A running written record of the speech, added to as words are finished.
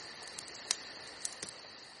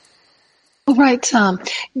All right.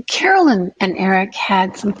 Carol and Eric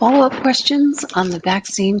had some follow-up questions on the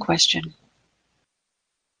vaccine question.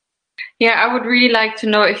 Yeah, I would really like to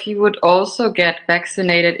know if you would also get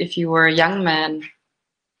vaccinated if you were a young man,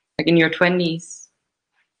 like in your 20s.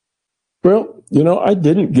 Well, I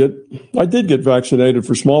did get vaccinated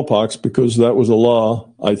for smallpox because that was a law,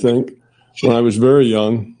 I think, when I was very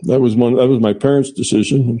young. That was my parents'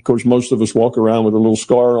 decision. Of course, most of us walk around with a little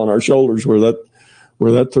scar on our shoulders where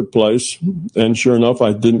that took place. And sure enough,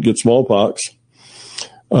 I didn't get smallpox.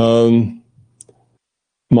 I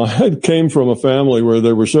came from a family where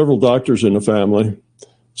there were several doctors in the family.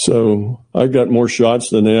 So I got more shots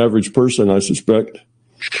than the average person, I suspect.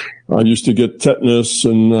 I used to get tetanus,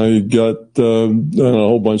 and I got a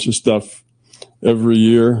whole bunch of stuff every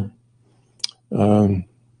year. We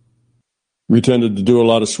tended to do a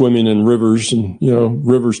lot of swimming in rivers, and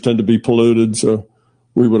rivers tend to be polluted, so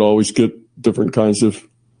we would always get different kinds of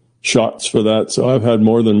shots for that. So I've had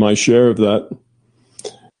more than my share of that.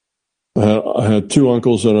 I had two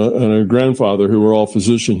uncles and a grandfather who were all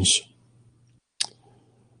physicians.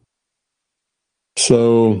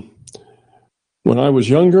 So when I was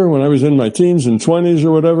younger, when I was in my teens and 20s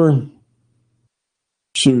or whatever,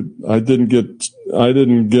 I didn't get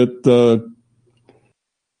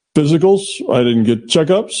physicals, I didn't get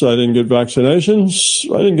checkups, I didn't get vaccinations,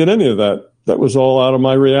 I didn't get any of that. That was all out of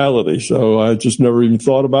my reality. So I just never even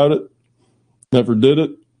thought about it, never did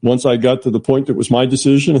it. Once I got to the point that it was my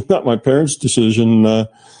decision, not my parents' decision, I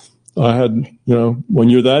had, when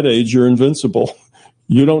you're that age, you're invincible.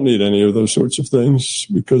 You don't need any of those sorts of things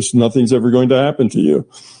because nothing's ever going to happen to you.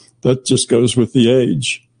 That just goes with the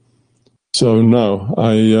age. So no,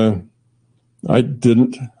 I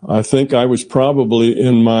didn't. I think I was probably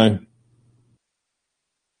in my,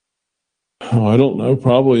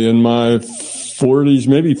 probably in my 40s,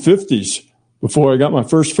 maybe 50s before I got my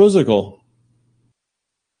first physical.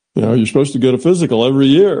 You're supposed to get a physical every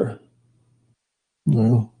year.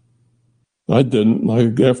 Well, I didn't.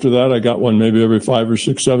 After that, I got one maybe every 5 or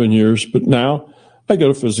 6, 7 years. But now I get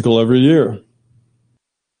a physical every year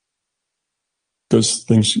because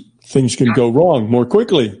things can go wrong more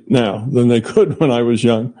quickly now than they could when I was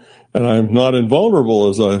young. And I'm not invulnerable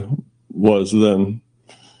as I was then.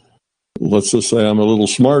 Let's just say I'm a little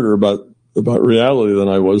smarter about reality than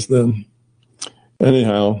I was then.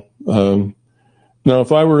 Anyhow, now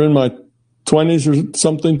if I were in my 20s or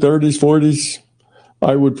something, 30s, 40s,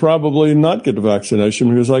 I would probably not get a vaccination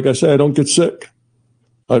because, like I say, I don't get sick.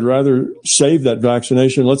 I'd rather save that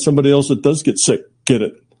vaccination, let somebody else that does get sick get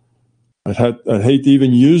it. I'd hate to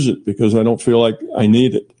even use it because I don't feel like I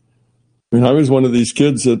need it. I mean, I was one of these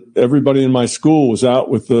kids that everybody in my school was out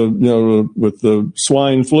with the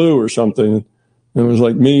swine flu or something. And it was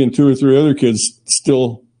like me and 2 or 3 other kids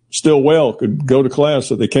still well could go to class,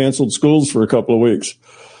 so they canceled schools for a couple of weeks.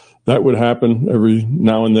 That would happen every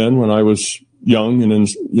now and then when I was young and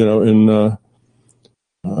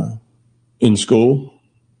in school,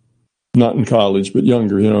 not in college, but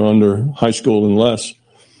younger, under high school and less.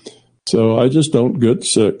 So I just don't get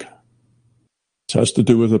sick. It has to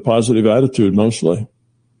do with a positive attitude mostly.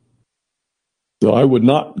 So I would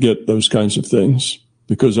not get those kinds of things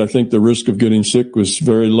because I think the risk of getting sick was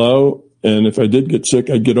very low. And if I did get sick,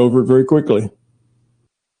 I'd get over it very quickly.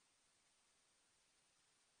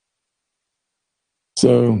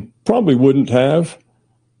 So probably wouldn't have.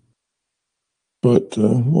 But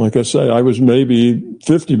like I say, I was maybe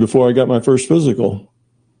 50 before I got my first physical.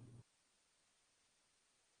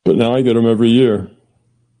 But now I get them every year.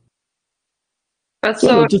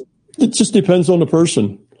 So it just depends on the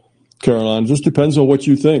person, Caroline. It just depends on what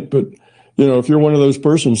you think. But, if you're one of those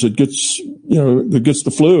persons that gets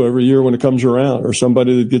the flu every year when it comes around, or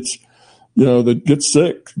somebody that gets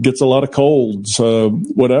sick, gets a lot of colds,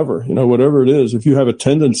 whatever it is, if you have a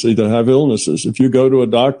tendency to have illnesses, if you go to a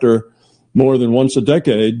doctor more than once a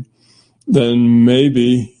decade, then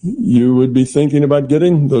maybe you would be thinking about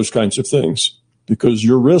getting those kinds of things because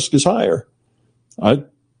your risk is higher. I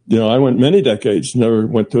went many decades, never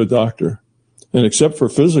went to a doctor. And except for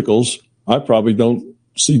physicals, I probably don't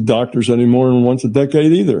see doctors any more than once a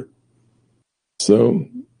decade either. So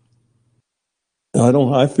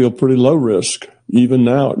I feel pretty low risk, even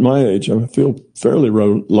now at my age. I feel fairly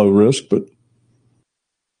low risk, but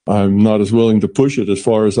I'm not as willing to push it as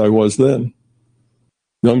far as I was then.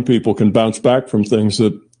 Young people can bounce back from things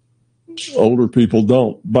that older people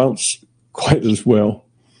don't bounce quite as well.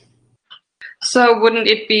 So wouldn't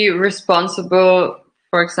it be responsible,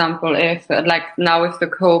 for example, if like now with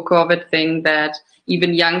the whole COVID thing, that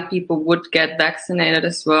even young people would get vaccinated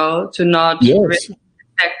as well to not risk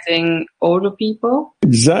affecting older people?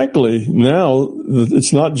 Exactly. Now,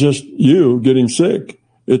 it's not just you getting sick.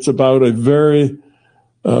 It's about a very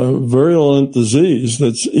virulent disease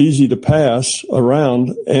that's easy to pass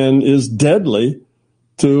around and is deadly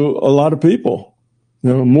to a lot of people.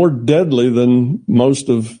 More deadly than most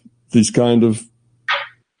of these kind of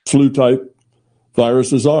flu-type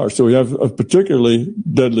viruses are. So we have a particularly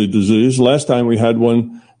deadly disease. Last time we had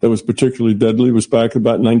one that was particularly deadly was back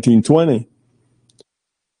about 1920.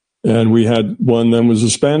 And we had one that was the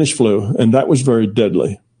Spanish flu, and that was very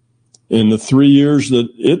deadly. In the 3 years that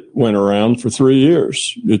it went around, for 3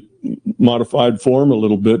 years, it modified form a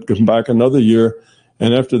little bit, come back another year.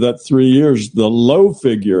 And after that 3 years, the low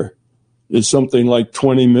figure is something like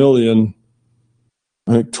 20 million,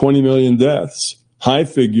 I think 20 million deaths. High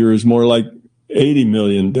figure is more like 80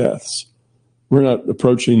 million deaths. We're not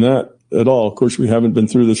approaching that at all. Of course, we haven't been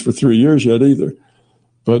through this for 3 years yet either.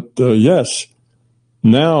 But yes,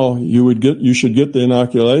 now you should get the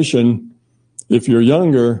inoculation if you're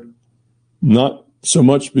younger, not so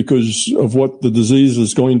much because of what the disease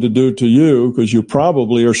is going to do to you, because you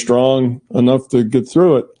probably are strong enough to get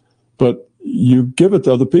through it, but you give it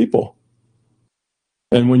to other people.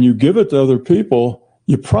 And when you give it to other people,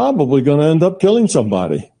 you're probably going to end up killing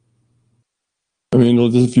somebody. I mean,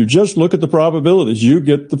 if you just look at the probabilities, you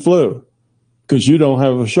get the flu because you don't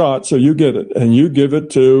have a shot, so you get it. And you give it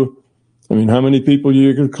to, how many people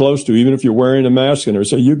you get close to, even if you're wearing a mask in there.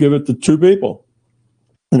 So you give it to 2 people.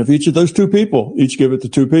 And if each of those 2 people each give it to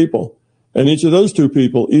 2 people, and each of those 2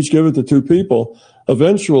 people each give it to 2 people,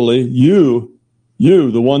 eventually you,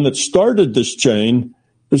 the one that started this chain,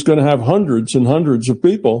 is going to have hundreds and hundreds of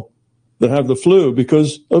people that have the flu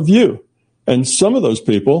because of you. And some of those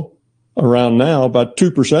people around now, about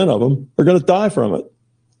 2% of them, are going to die from it,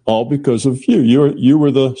 all because of you. You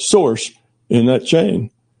were the source in that chain.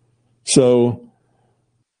 So,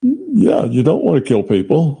 yeah, you don't want to kill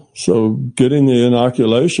people. So getting the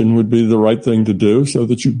inoculation would be the right thing to do so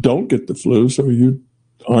that you don't get the flu, so you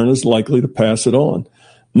aren't as likely to pass it on.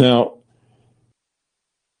 Now,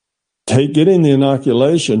 getting the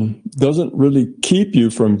inoculation doesn't really keep you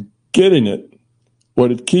from getting it.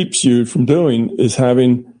 What it keeps you from doing is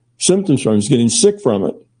having symptoms from it, is getting sick from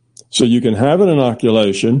it. So you can have an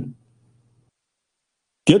inoculation,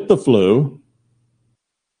 get the flu,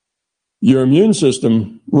 your immune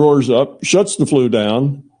system roars up, shuts the flu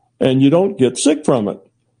down, and you don't get sick from it.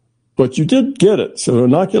 But you did get it. So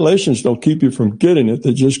inoculations don't keep you from getting it.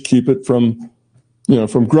 They just keep it from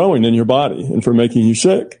growing in your body and from making you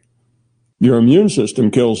sick. Your immune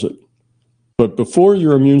system kills it. But before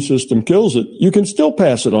your immune system kills it, you can still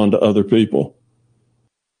pass it on to other people.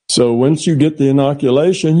 So once you get the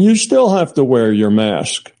inoculation, you still have to wear your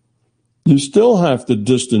mask. You still have to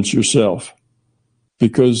distance yourself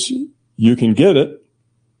because you can get it.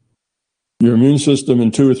 Your immune system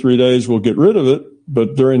in 2 or 3 days will get rid of it,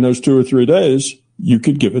 but during those 2 or 3 days, you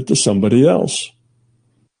could give it to somebody else.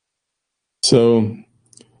 So,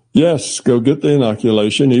 yes, go get the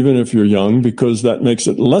inoculation, even if you're young, because that makes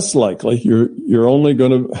it less likely. You're only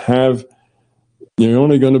going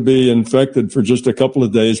to be infected for just a couple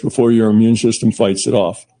of days before your immune system fights it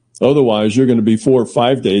off. Otherwise, you're going to be 4 or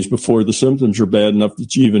 5 days before the symptoms are bad enough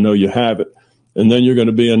that you even know you have it. And then you're going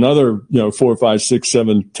to be another, 4, 5, 6,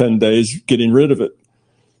 7, 10 days getting rid of it.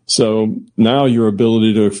 So now your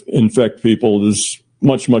ability to infect people is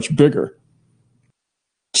much, much bigger.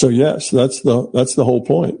 So yes, that's the whole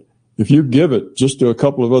point. If you give it just to a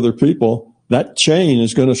couple of other people, that chain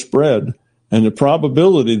is going to spread. And the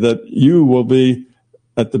probability that you will be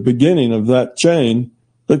at the beginning of that chain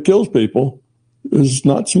that kills people is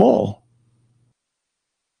not small.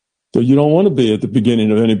 So you don't want to be at the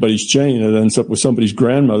beginning of anybody's chain that ends up with somebody's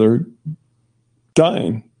grandmother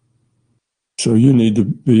dying. So you need to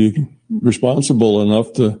be responsible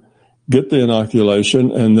enough to get the inoculation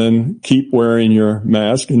and then keep wearing your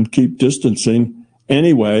mask and keep distancing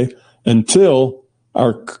anyway until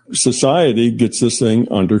our society gets this thing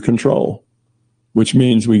under control, which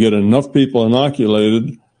means we get enough people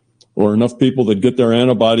inoculated or enough people that get their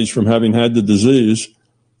antibodies from having had the disease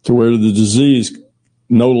to where the disease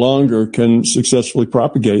no longer can successfully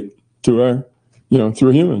propagate to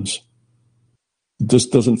through humans. It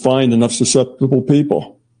just doesn't find enough susceptible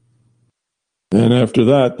people. And after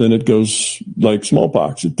that, then it goes like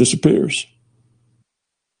smallpox. It disappears.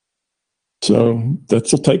 So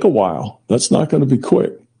that'll take a while. That's not going to be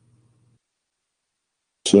quick.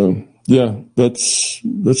 So, yeah, that's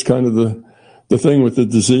kind of the thing with the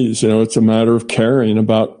disease. It's a matter of caring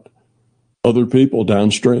about other people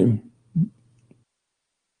downstream.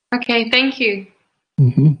 Okay, thank you.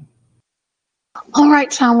 Mm-hmm. All right,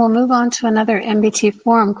 Tom, we'll move on to another MBT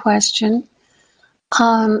forum question.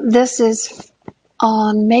 This is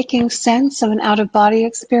on making sense of an out-of-body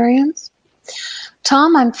experience.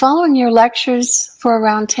 Tom, I'm following your lectures for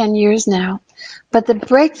around 10 years now, but the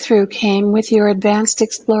breakthrough came with your Advanced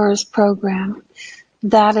Explorers program.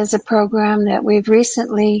 That is a program that we've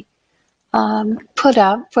recently put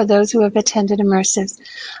up for those who have attended immersives.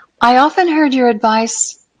 I often heard your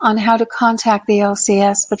advice on how to contact the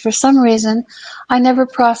LCS, but for some reason, I never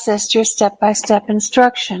processed your step-by-step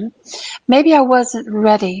instruction. Maybe I wasn't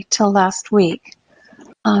ready till last week.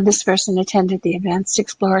 This person attended the Advanced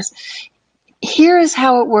Explorers. Here is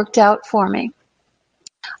how it worked out for me.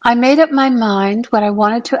 I made up my mind what I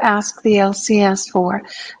wanted to ask the LCS for,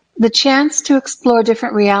 the chance to explore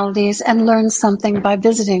different realities and learn something by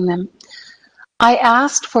visiting them. I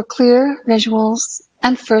asked for clear visuals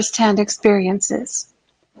and first-hand experiences.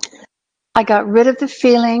 I got rid of the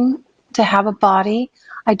feeling to have a body.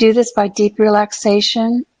 I do this by deep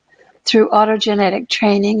relaxation through autogenetic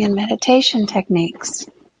training and meditation techniques.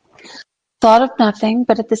 Thought of nothing,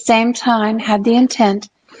 but at the same time had the intent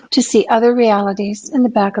to see other realities in the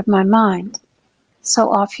back of my mind. So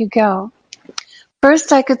off you go.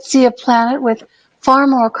 First, I could see a planet with far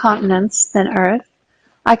more continents than Earth.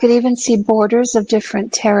 I could even see borders of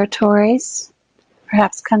different territories,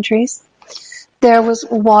 perhaps countries. There was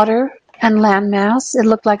water and landmass. It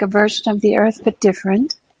looked like a version of the Earth, but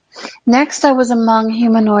different. Next, I was among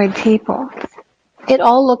humanoid people. It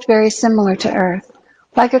all looked very similar to Earth,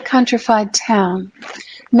 like a countrified town.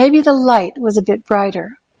 Maybe the light was a bit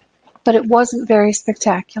brighter, but it wasn't very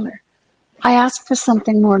spectacular. I asked for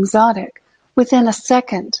something more exotic. Within a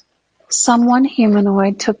second, someone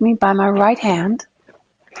humanoid took me by my right hand.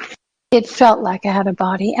 It felt like I had a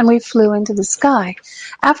body, and we flew into the sky.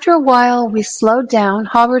 After a while, we slowed down,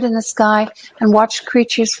 hovered in the sky, and watched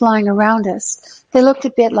creatures flying around us. They looked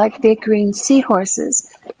a bit like big green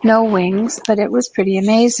seahorses. No wings, but it was pretty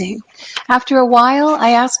amazing. After a while, I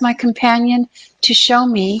asked my companion to show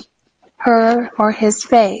me her or his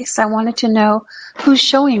face. I wanted to know who's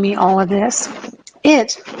showing me all of this.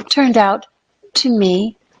 It turned out to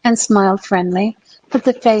me and smiled friendly, but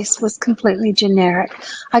the face was completely generic.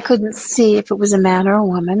 I couldn't see if it was a man or a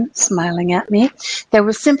woman smiling at me. There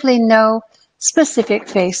was simply no specific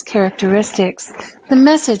face characteristics. The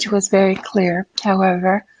message was very clear,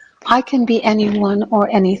 however. I can be anyone or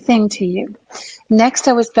anything to you. Next,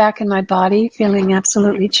 I was back in my body, feeling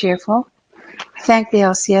absolutely cheerful. I thank the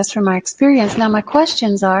LCS for my experience. Now my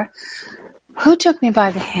questions are, who took me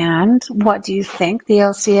by the hand? What do you think? The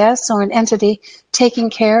LCS or an entity taking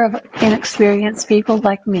care of inexperienced people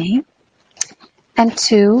like me? And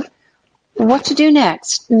 2, what to do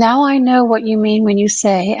next? Now I know what you mean when you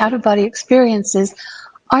say out-of-body experiences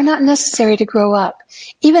are not necessary to grow up.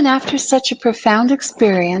 Even after such a profound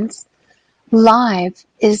experience, life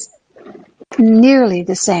is nearly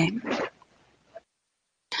the same.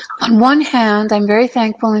 On one hand, I'm very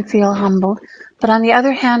thankful and feel humbled, but on the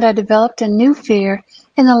other hand, I developed a new fear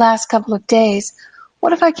in the last couple of days.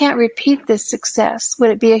 What if I can't repeat this success? Would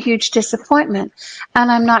it be a huge disappointment? And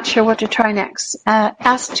I'm not sure what to try next.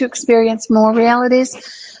 Ask to experience more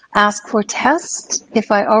realities. Ask for tests. If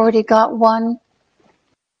I already got one.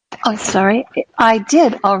 Oh, sorry. I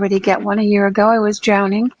did already get one a year ago. I was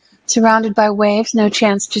drowning, surrounded by waves, no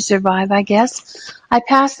chance to survive, I guess. I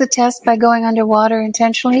passed the test by going underwater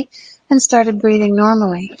intentionally and started breathing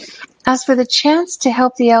normally. As for the chance to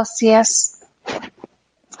help the LCS,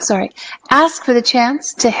 ask for the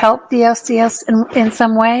chance to help the LCS in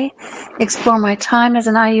some way, explore my time as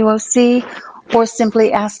an IUOC, or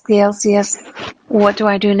simply ask the LCS, what do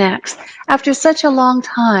I do next? After such a long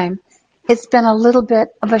time, it's been a little bit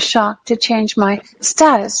of a shock to change my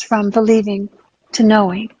status from believing to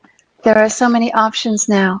knowing. There are so many options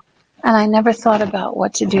now, and I never thought about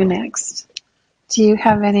what to do next. Do you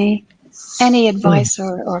have any advice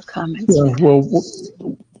or comments? Yeah, well,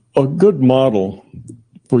 a good model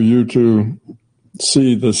for you to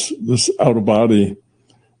see this out-of-body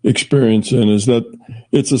experience in is that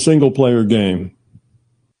it's a single-player game.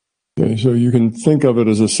 Okay, so you can think of it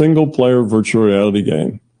as a single-player virtual reality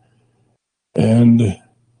game. And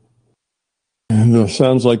it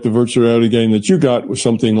sounds like the virtual reality game that you got was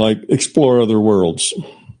something like Explore Other Worlds.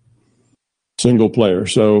 Single player.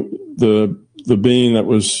 So the being that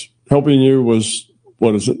was helping you was,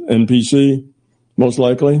 what is it, NPC, most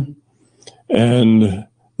likely? And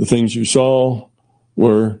the things you saw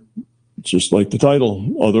were just like the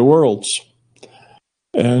title, Other Worlds.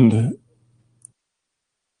 And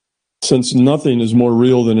since nothing is more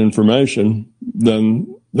real than information,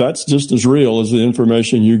 then that's just as real as the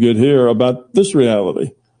information you get here about this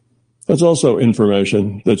reality. That's also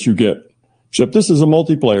information that you get. Except this is a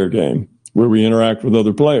multiplayer game where we interact with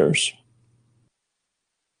other players.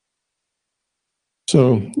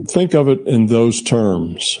 So think of it in those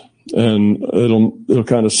terms, and it'll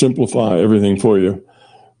kind of simplify everything for you.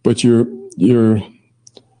 But you're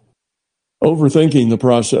overthinking the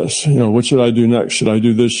process. What should I do next? Should I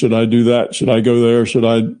do this? Should I do that? Should I go there? Should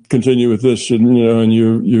I continue with this? And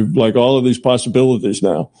you've like all of these possibilities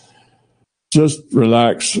now. Just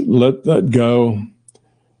relax, let that go.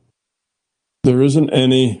 There isn't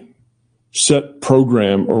any set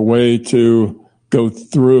program or way to go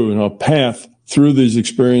through, a path through these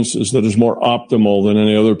experiences that is more optimal than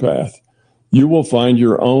any other path. You will find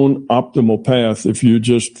your own optimal path if you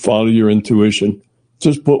just follow your intuition.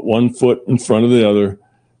 Just put one foot in front of the other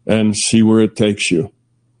and see where it takes you.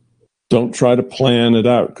 Don't try to plan it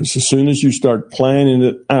out, because as soon as you start planning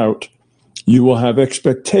it out, you will have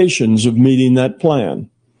expectations of meeting that plan.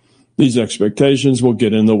 These expectations will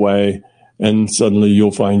get in the way, and suddenly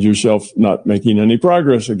you'll find yourself not making any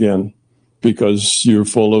progress again because you're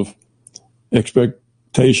full of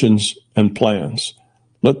expectations and plans.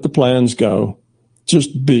 Let the plans go.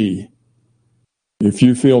 Just be. If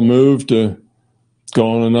you feel moved to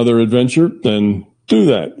go on another adventure, then do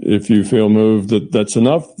that. If you feel moved that that's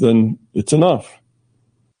enough, then it's enough.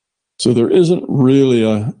 So there isn't really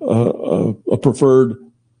a preferred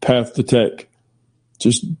path to take.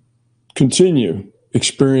 Just continue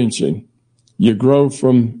experiencing. You grow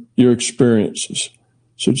from your experiences.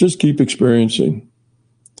 So just keep experiencing.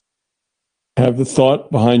 Have the thought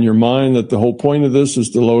behind your mind that the whole point of this is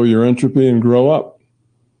to lower your entropy and grow up.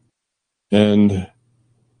 And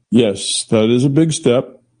yes, that is a big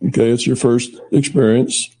step. Okay, it's your first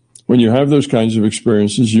experience. When you have those kinds of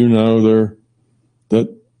experiences, you know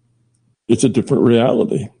that it's a different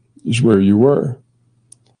reality, is where you were.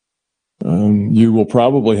 You will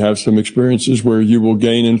probably have some experiences where you will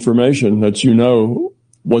gain information that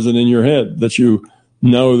wasn't in your head, that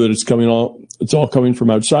that it's all coming from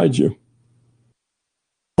outside you.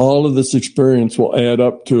 All of this experience will add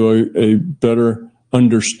up to a better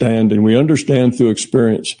understanding. We understand through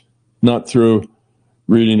experience, not through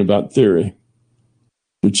reading about theory.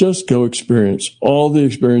 But just go experience. All the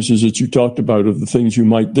experiences that you talked about of the things you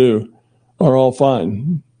might do are all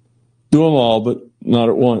fine. Do them all, but not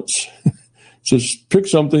at once. Just pick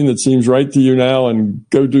something that seems right to you now and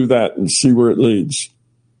go do that and see where it leads.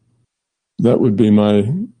 That would be my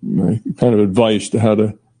kind of advice to how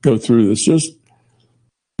to go through this. Just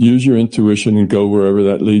use your intuition and go wherever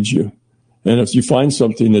that leads you. And if you find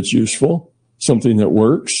something that's useful, something that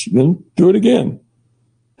works, then do it again.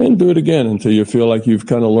 And do it again until you feel like you've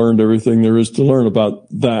kind of learned everything there is to learn about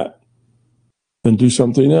that. Then do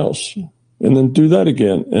something else. And then do that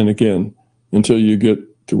again and again until you get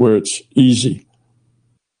to where it's easy.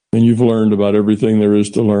 And you've learned about everything there is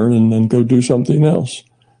to learn, and then go do something else.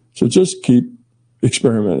 So just keep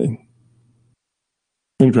experimenting.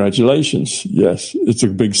 Congratulations. Yes, it's a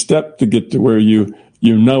big step to get to where you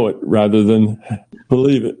know it rather than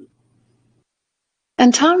believe it.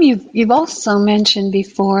 And Tom, you've also mentioned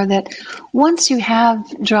before that once you have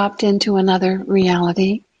dropped into another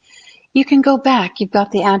reality, you can go back. You've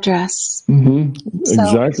got the address. Mm-hmm. So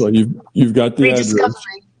exactly. You've got the address. Things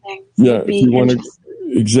yeah. If you want to,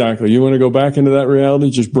 exactly. You want to go back into that reality,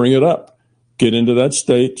 just bring it up. Get into that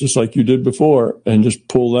state just like you did before, and just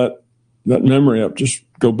pull that memory up. Just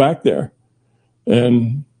go back there.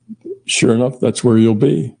 And sure enough, that's where you'll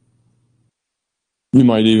be. You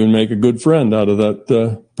might even make a good friend out of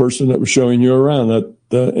that person that was showing you around, that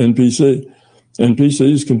NPC.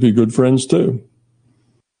 NPCs can be good friends too.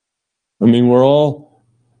 I mean, we're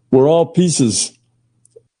all pieces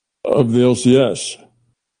of the LCS.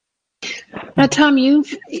 Now, Tom,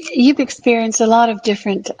 you've experienced a lot of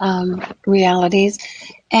different realities,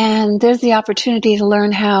 and there's the opportunity to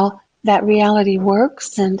learn how that reality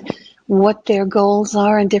works and what their goals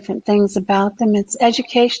are and different things about them. It's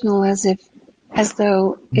educational as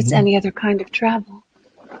though it's any other kind of travel.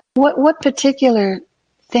 What particular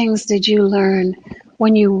things did you learn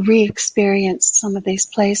when you re-experienced some of these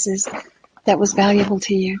places that was valuable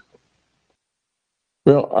to you?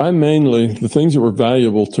 Well, the things that were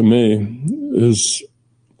valuable to me is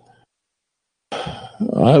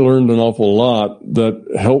I learned an awful lot that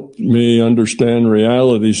helped me understand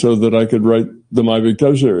reality so that I could write the My Big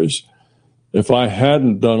Toe series. If I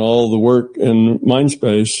hadn't done all the work in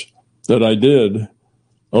Mindspace that I did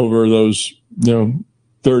over those,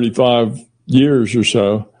 35 years or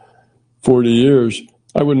so, 40 years,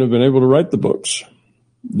 I wouldn't have been able to write the books.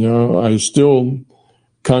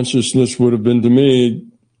 Consciousness would have been to me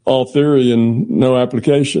all theory and no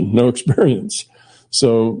application, no experience.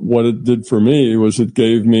 So what it did for me was it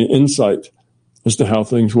gave me insight as to how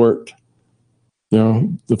things worked.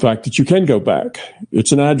 The fact that you can go back.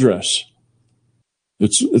 It's an address.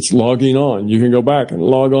 It's logging on. You can go back and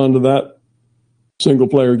log on to that single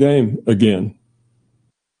player game again.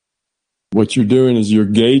 What you're doing is you're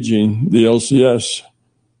gauging the LCS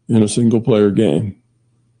in a single player game.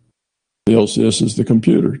 The LCS is the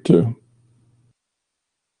computer too.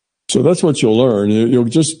 So that's what you'll learn. You'll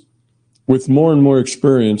just, with more and more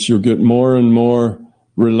experience, you'll get more and more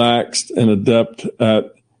relaxed and adept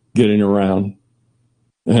at getting around.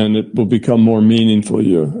 And it will become more meaningful to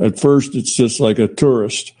you. At first, it's just like a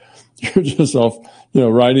tourist. You're just off,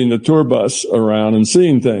 riding the tour bus around and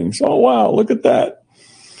seeing things. Oh, wow, look at that.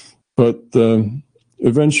 But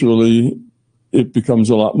eventually, it becomes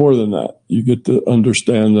a lot more than that. You get to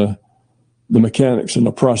understand the mechanics and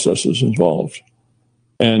the processes involved.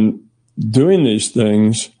 And doing these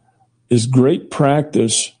things is great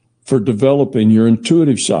practice for developing your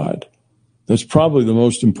intuitive side. That's probably the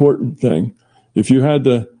most important thing. If you had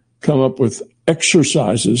to come up with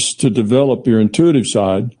exercises to develop your intuitive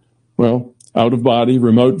side, well, out of body,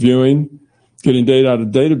 remote viewing, getting data out of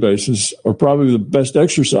databases are probably the best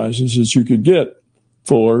exercises that you could get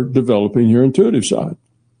for developing your intuitive side.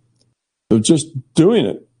 So just doing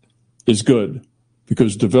it is good,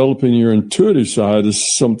 because developing your intuitive side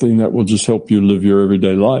is something that will just help you live your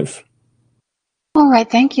everyday life. All right.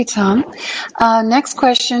 Thank you, Tom. Next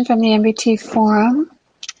question from the MBT forum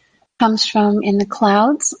comes from In the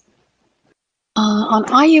Clouds. On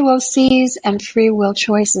IUOCs and free will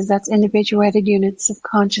choices, that's individuated units of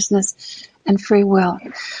consciousness and free will.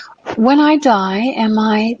 When I die, am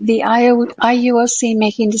I the IUOC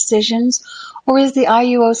making decisions, or is the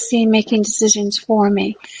IUOC making decisions for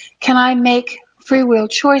me? Can I make free will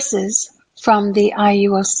choices from the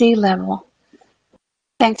IUOC level?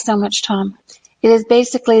 Thanks so much, Tom. It is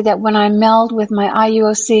basically that when I meld with my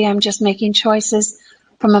IUOC, I'm just making choices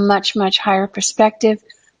from a much, much higher perspective,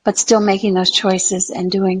 but still making those choices and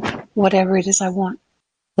doing whatever it is I want.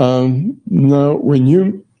 No, when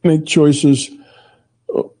you make choices,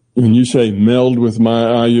 when you say meld with my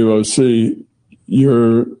IUOC,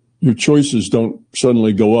 your choices don't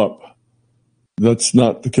suddenly go up. That's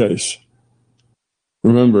not the case.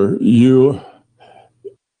 Remember, you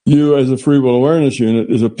as a free will awareness unit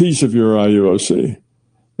is a piece of your IUOC,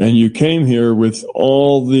 and you came here with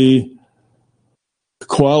all the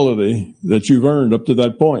quality that you've earned up to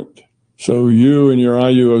that point. So you and your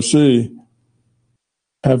IUOC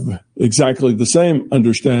have exactly the same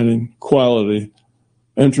understanding, quality,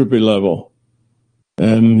 entropy level.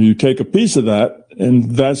 And you take a piece of that,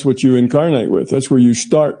 and that's what you incarnate with. That's where you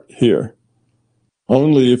start here.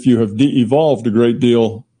 Only if you have de-evolved a great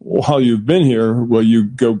deal while you've been here will you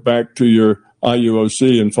go back to your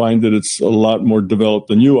IUOC and find that it's a lot more developed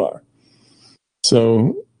than you are.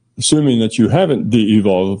 So assuming that you haven't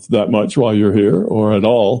de-evolved that much while you're here or at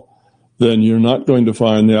all, then you're not going to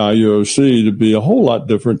find the IUOC to be a whole lot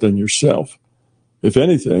different than yourself. If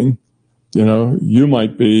anything, you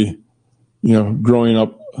might be, growing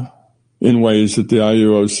up in ways that the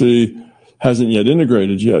IUOC hasn't yet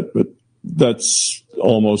integrated yet, but that's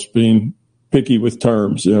almost being picky with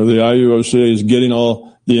terms. The IUOC is getting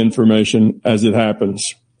all the information as it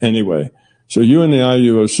happens anyway. So you and the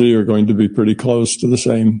IUOC are going to be pretty close to the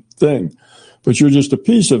same thing, but you're just a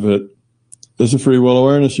piece of it as a free will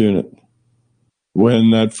awareness unit.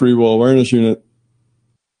 When that free will awareness unit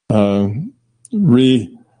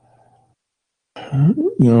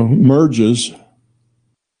merges,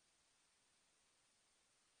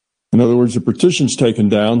 in other words, the partition's taken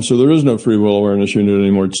down, so there is no free will awareness unit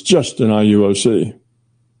anymore. It's just an IUOC.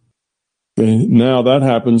 Okay, now that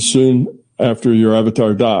happens soon after your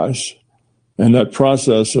avatar dies. And that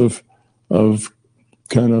process of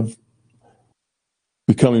kind of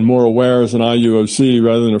becoming more aware as an IUOC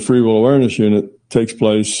rather than a free will awareness unit takes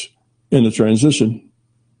place in the transition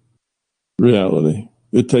reality.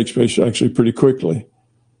 It takes place actually pretty quickly.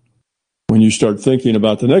 When you start thinking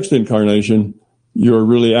about the next incarnation, you're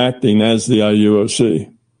really acting as the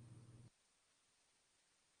IUOC.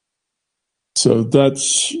 So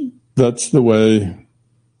that's the way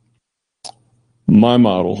my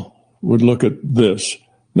model would look at this.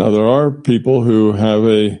 Now, there are people who have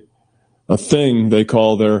a thing they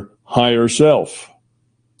call their higher self.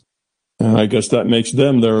 And I guess that makes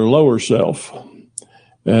them their lower self.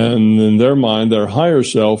 And in their mind, their higher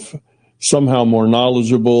self somehow more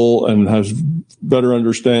knowledgeable and has better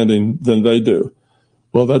understanding than they do.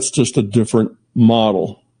 Well, that's just a different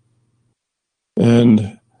model.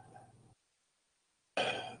 And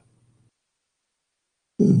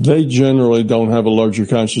they generally don't have a larger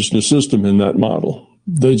consciousness system in that model.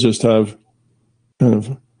 They just have kind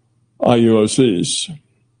of IUOCs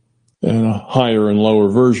and a higher and lower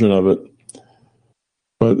version of it.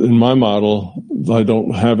 But in my model, I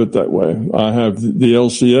don't have it that way. I have the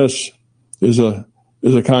LCS is a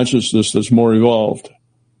consciousness that's more evolved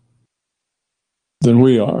than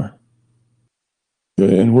we are.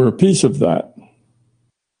 Okay, and we're a piece of that.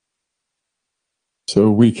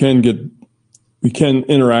 So we can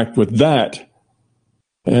interact with that,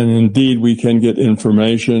 and indeed we can get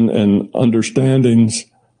information and understandings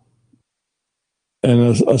and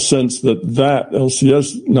a sense that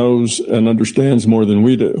LCS knows and understands more than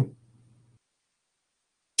we do.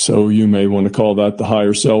 So you may want to call that the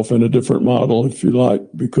higher self in a different model, if you like,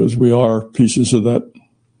 because we are pieces of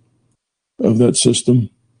that system.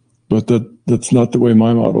 But that's not the way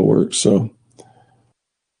my model works. So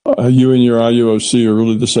you and your IUOC are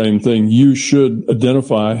really the same thing. You should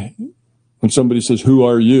identify, when somebody says, "Who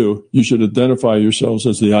are you?" you should identify yourselves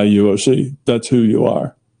as the IUOC. That's who you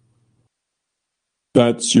are.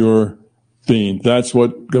 That's your being. That's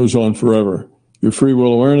what goes on forever. Your free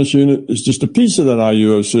will awareness unit is just a piece of that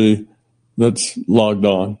IUOC that's logged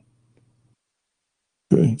on.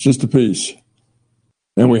 Okay, just a piece.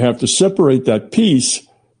 And we have to separate that piece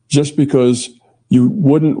just because you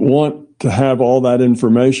wouldn't want to have all that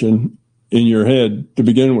information in your head to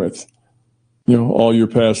begin with. You know, all your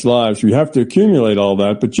past lives. You have to accumulate all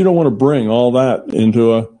that, but you don't want to bring all that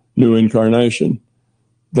into a new incarnation.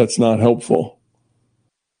 That's not helpful.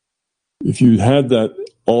 If you had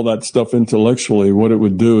all that stuff intellectually, what it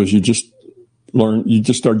would do is you just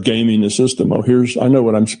start gaming the system. Oh, I know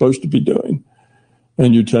what I'm supposed to be doing.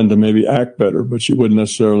 And you tend to maybe act better, but you wouldn't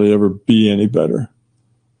necessarily ever be any better.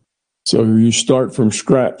 So you start from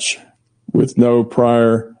scratch with no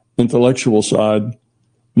prior intellectual side,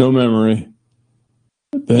 no memory.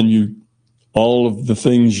 Then all of the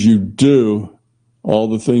things you do, all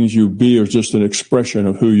the things you be are just an expression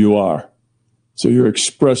of who you are. So you're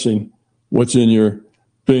expressing what's in your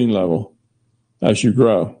being level as you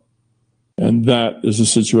grow. And that is a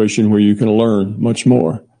situation where you can learn much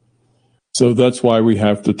more. So that's why we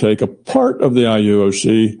have to take a part of the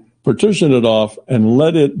IUOC, partition it off, and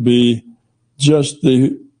let it be just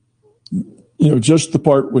the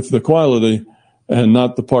part with the quality and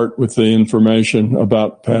not the part with the information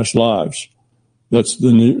about past lives. That's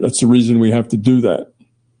the reason we have to do that.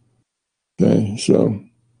 Okay, so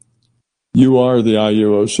you are the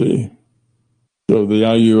IUOC. So the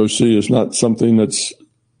IUOC is not something that's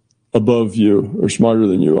above you or smarter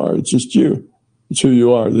than you are. It's just you. It's who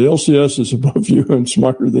you are. The LCS is above you and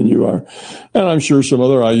smarter than you are. And I'm sure some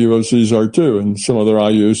other IUOCs are too. And some other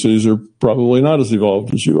IUOCs are probably not as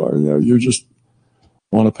evolved as you are. You know, you're just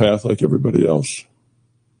on a path like everybody else.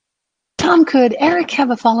 Tom, could Eric have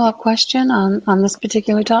a follow-up question on this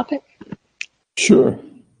particular topic? Sure.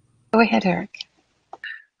 Go ahead, Eric.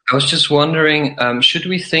 I was just wondering, should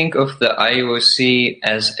we think of the IUOC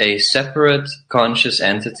as a separate conscious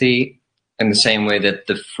entity in the same way that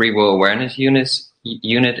the free will awareness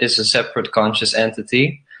unit is a separate conscious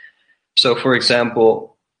entity? So, for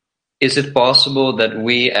example, is it possible that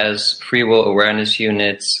we as free will awareness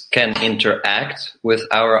units can interact with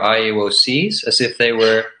our IUOCs as if they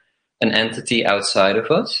were an entity outside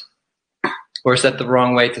of us? Or is that the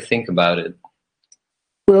wrong way to think about it?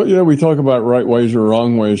 Well, yeah, we talk about right ways or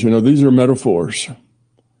wrong ways. You know, these are metaphors.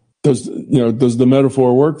 Does the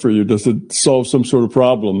metaphor work for you? Does it solve some sort of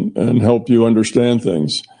problem and help you understand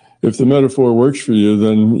things? If the metaphor works for you,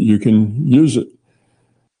 then you can use it.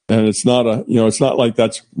 And it's not like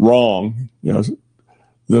that's wrong. You know,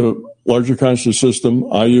 the larger conscious system,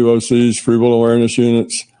 IUOCs, free will awareness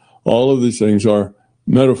units, all of these things are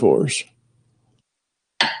metaphors.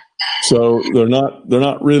 So they're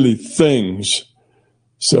not really things.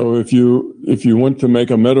 So if you want to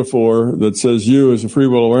make a metaphor that says you as a free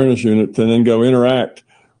will awareness unit and then go interact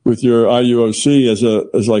with your IUOC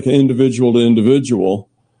as like individual to individual,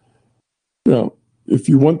 you know, if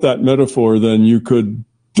you want that metaphor, then you could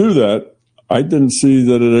do that. I didn't see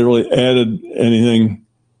that it really added anything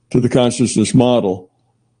to the consciousness model.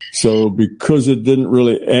 So because it didn't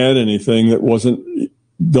really add anything, that wasn't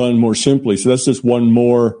done more simply. So that's just one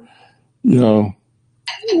more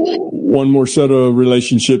set of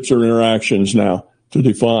relationships or interactions now to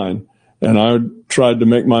define. And I tried to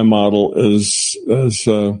make my model as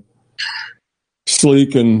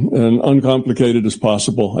sleek and uncomplicated as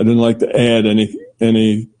possible. I didn't like to add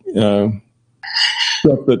any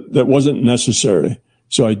stuff that wasn't necessary.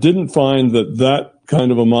 So I didn't find that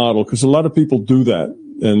kind of a model, because a lot of people do that.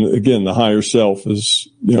 And again, the higher self is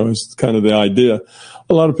kind of the idea.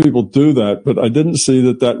 A lot of people do that, but I didn't see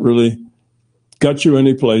that really got you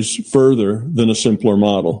any place further than a simpler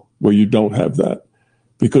model where you don't have that.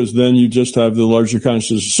 Because then you just have the larger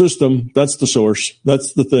consciousness system. That's the source.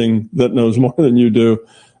 That's the thing that knows more than you do,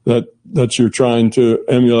 that you're trying to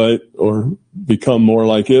emulate or become more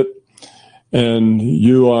like it. And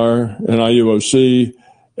you are an IUOC,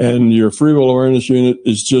 and your free will awareness unit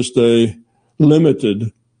is just a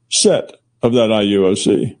limited set of that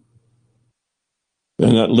IUOC.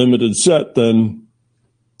 And that limited set then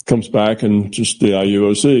comes back and just the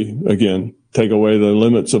IUOC again. Take away the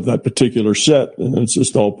limits of that particular set, and it's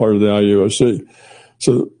just all part of the IUOC.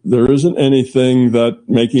 So there isn't anything that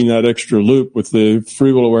making that extra loop with the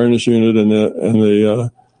free will awareness unit and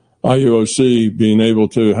the IUOC being able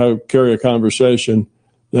to carry a conversation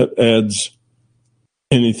that adds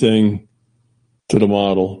anything to the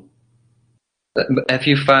model. Have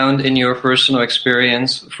you found in your personal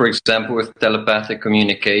experience, for example, with telepathic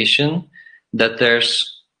communication, that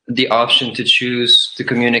there's the option to choose to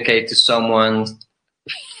communicate to someone's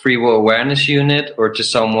free will awareness unit or to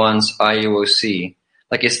someone's IUOC?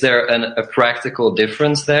 Like, is there a practical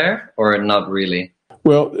difference there or not really?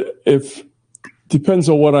 Well, depends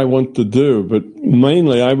on what I want to do, but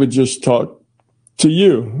mainly I would just talk to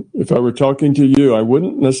you. If I were talking to you, I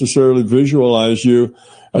wouldn't necessarily visualize you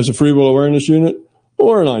as a free will awareness unit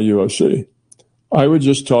or an IUOC. I would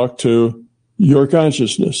just talk to your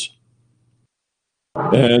consciousness.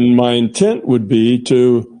 And my intent would be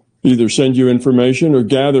to either send you information or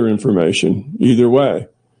gather information, either way.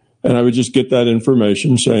 And I would just get that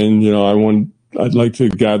information saying, I'd like to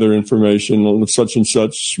gather information on such and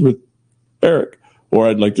such with Eric, or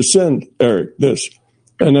I'd like to send Eric this.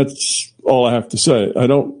 And that's all I have to say. I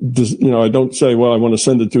don't say, well, I want to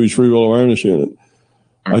send it to his free will awareness unit.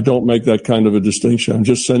 I don't make that kind of a distinction. I'm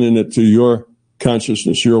just sending it to your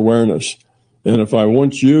consciousness, your awareness. And if I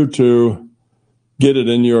want you to get it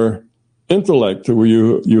in your intellect to where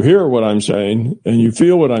you hear what I'm saying and you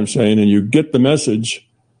feel what I'm saying and you get the message,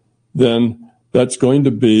 then that's going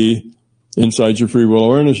to be inside your free will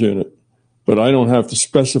awareness unit. But I don't have to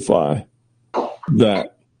specify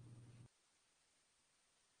that.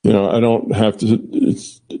 I don't have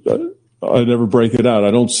to, I never break it out.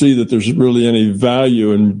 I don't see that there's really any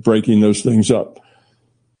value in breaking those things up.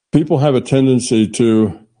 People have a tendency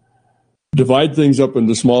to divide things up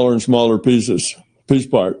into smaller and smaller piece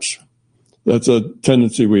parts. That's a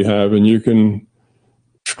tendency we have, and you can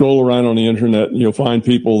scroll around on the internet and you'll find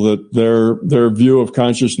people that their view of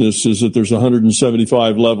consciousness is that there's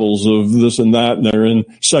 175 levels of this and that, and they're in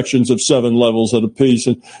sections of 7 levels at a piece,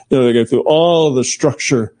 and they go through all of the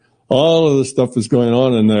structure, all of the stuff that's going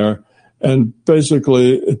on in there, and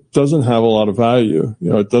basically it doesn't have a lot of value.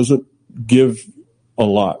 It doesn't give a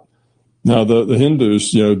lot. Now the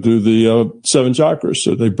Hindus, do the 7 chakras,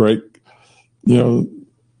 so they break,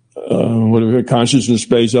 consciousness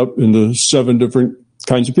space up into 7 different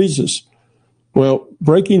kinds of pieces. Well,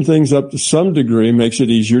 breaking things up to some degree makes it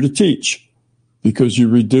easier to teach because you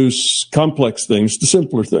reduce complex things to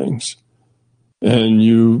simpler things. And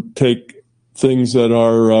you take things that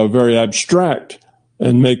are very abstract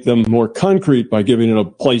and make them more concrete by giving it a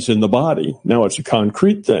place in the body. Now it's a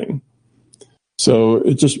concrete thing. So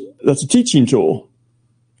that's a teaching tool.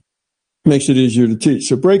 Makes it easier to teach.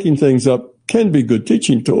 So breaking things up can be good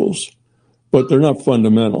teaching tools, but they're not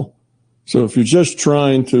fundamental. So if you're just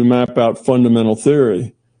trying to map out fundamental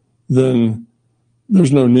theory, then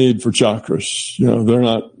there's no need for chakras.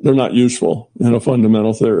 They're not useful in a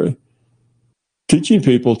fundamental theory. Teaching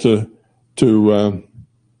people to do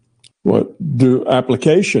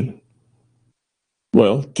application.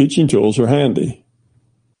 Well, teaching tools are handy.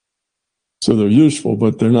 So they're useful,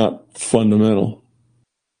 but they're not fundamental.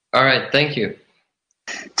 All right, thank you.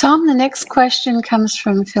 Tom, the next question comes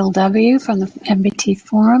from Phil W. from the MBT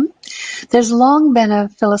Forum. There's long been a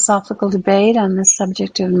philosophical debate on the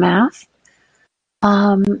subject of math.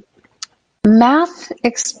 Math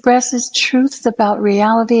expresses truths about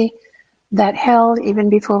reality that held even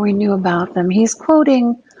before we knew about them. He's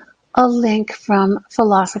quoting a link from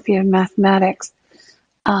Philosophy of Mathematics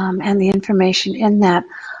and the information in that.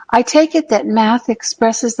 I take it that math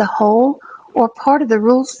expresses the whole or part of the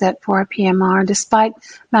rule set for a PMR, despite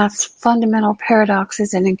math's fundamental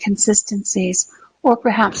paradoxes and inconsistencies, or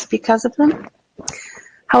perhaps because of them.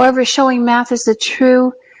 However, showing math is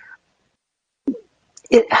true.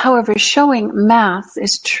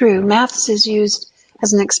 Maths is used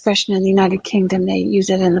as an expression in the United Kingdom. They use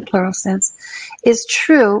it in the plural sense. Is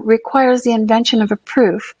true requires the invention of a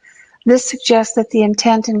proof. This suggests that the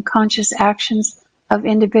intent and conscious actions of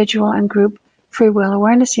individual and group free will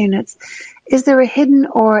awareness units, is there a hidden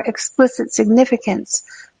or explicit significance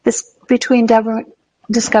between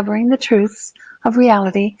discovering the truths of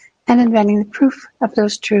reality and inventing the proof of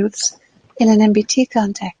those truths in an MBT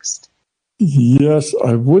context? Yes,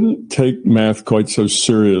 I wouldn't take math quite so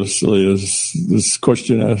seriously as this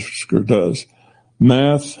question asker does.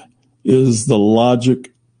 Math is the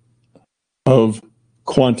logic of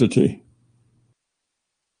quantity.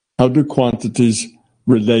 How do quantities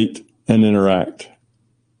relate and interact?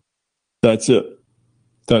 That's it.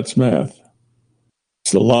 That's math.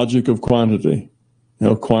 It's the logic of quantity.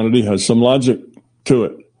 Quantity has some logic to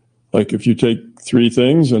it. Like if you take 3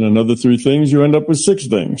 things and another 3 things, you end up with 6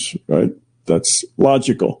 things, right? That's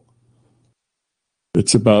logical.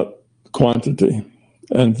 It's about quantity.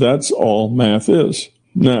 And that's all math is.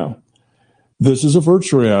 Now, this is a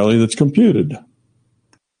virtual reality that's computed.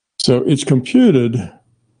 So it's computed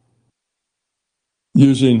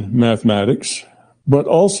using mathematics, but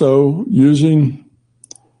also using,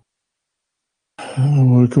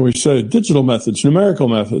 what can we say, digital methods, numerical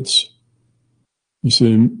methods. You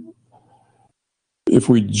see, if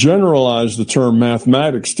we generalize the term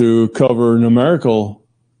mathematics to cover numerical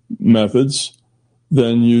methods,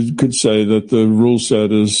 then you could say that the rule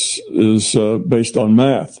set is based on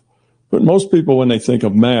math. But most people, when they think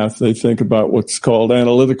of math, they think about what's called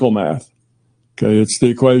analytical math. Okay, it's the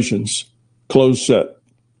equations, closed set.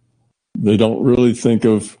 They don't really think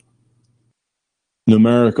of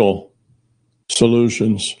numerical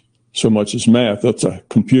solutions so much as math. That's a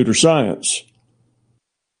computer science,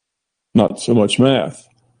 not so much math.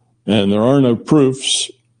 And there are no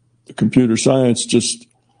proofs. The computer science just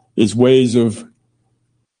is ways of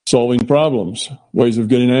solving problems, ways of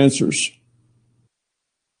getting answers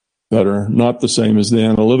that are not the same as the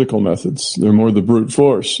analytical methods. They're more the brute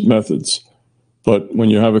force methods. But when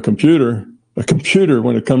you have a computer,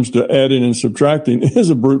 when it comes to adding and subtracting, is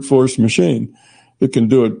a brute force machine. It can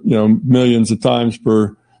do it, millions of times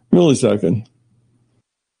per millisecond.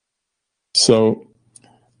 So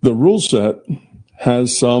the rule set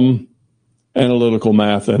has some analytical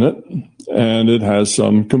math in it, and it has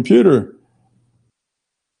some computer,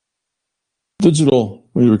 digital,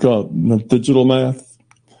 what do we call it? Digital math,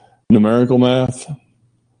 numerical math,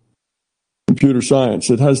 computer science.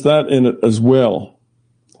 It has that in it as well.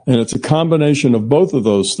 And it's a combination of both of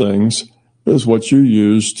those things is what you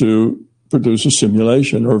use to produce a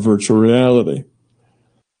simulation or virtual reality.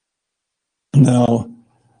 Now,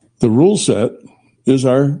 the rule set is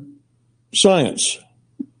our science.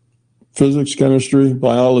 Physics, chemistry,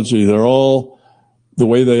 biology, they're all the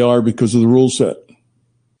way they are because of the rule set.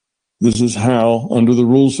 This is how, under the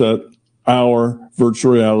rule set, our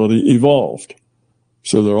virtual reality evolved.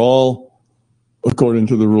 So they're all according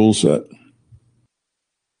to the rule set.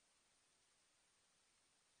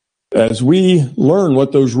 As we learn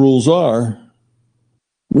what those rules are,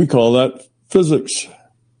 we call that physics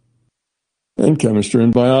and chemistry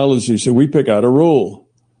and biology. So we pick out a rule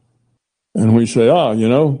and we say,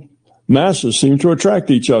 masses seem to attract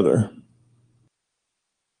each other.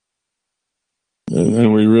 And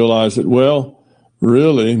then we realize that,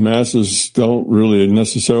 really, masses don't really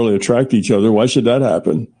necessarily attract each other. Why should that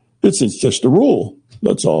happen? It's just a rule.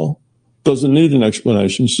 That's all. Doesn't need an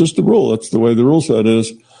explanation. It's just a rule. That's the way the rule set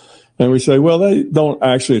is. And we say, they don't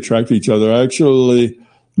actually attract each other. Actually,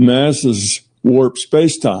 masses warp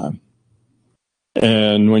space-time.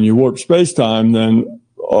 And when you warp space-time, then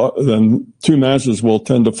 2 masses will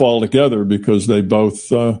tend to fall together because they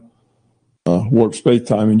both warp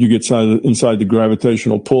space-time. And you get inside the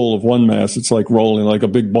gravitational pull of one mass. It's like rolling like a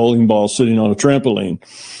big bowling ball sitting on a trampoline.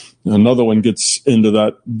 Another one gets into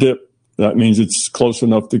that dip. That means it's close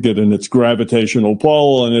enough to get in its gravitational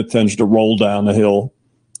pull, and it tends to roll down the hill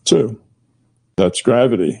too. That's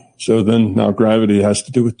gravity. So then now gravity has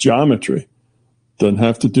to do with geometry. Doesn't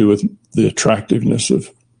have to do with the attractiveness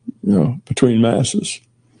of, between masses.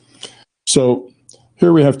 So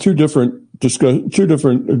here we have two different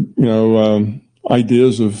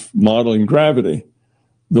ideas of modeling gravity.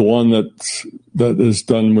 The one that is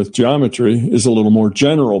done with geometry is a little more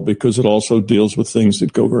general because it also deals with things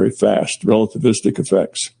that go very fast, relativistic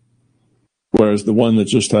effects. Whereas the one that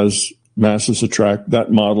just has masses attract,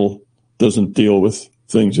 that model doesn't deal with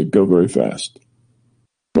things that go very fast.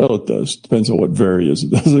 Well, it does. Depends on what vary is.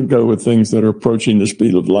 It doesn't go with things that are approaching the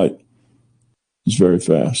speed of light. It's very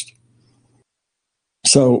fast.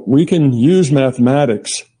 So we can use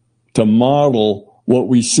mathematics to model what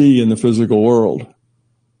we see in the physical world.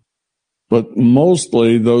 But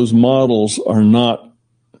mostly those models are not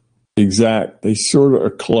exact. They sort of are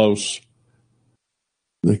close.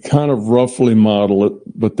 They kind of roughly model it,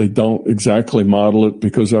 but they don't exactly model it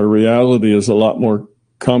because our reality is a lot more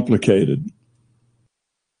complicated.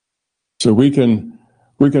 So we can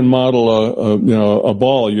model a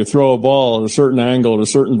ball. You throw a ball at a certain angle at a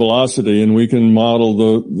certain velocity, and we can model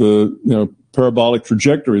the parabolic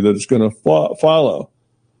trajectory that it's going to follow.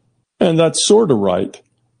 And that's sort of right.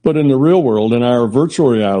 But in the real world, in our virtual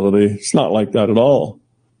reality, it's not like that at all.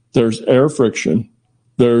 There's air friction.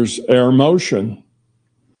 There's air motion.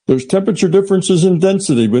 There's temperature differences in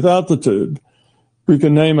density with altitude. We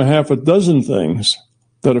can name a half a dozen things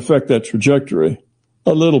that affect that trajectory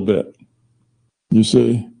a little bit, you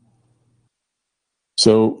see.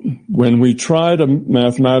 So when we try to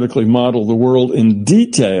mathematically model the world in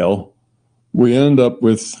detail, we end up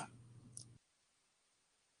with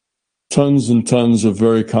tons and tons of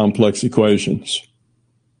very complex equations.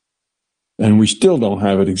 And we still don't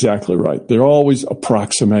have it exactly right. They're always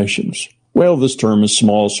approximations. Well, this term is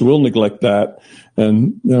small, so we'll neglect that.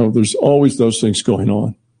 And, there's always those things going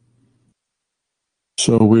on.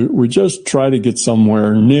 So we just try to get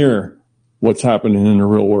somewhere near what's happening in the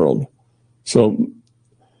real world. So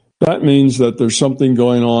that means that there's something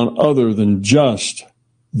going on other than just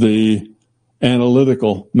the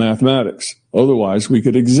analytical mathematics. Otherwise, we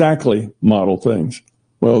could exactly model things.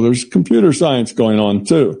 Well, there's computer science going on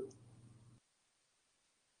too.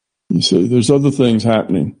 You see, there's other things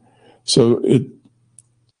happening. So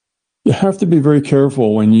you have to be very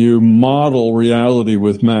careful when you model reality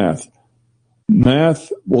with math.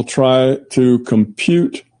 Math will try to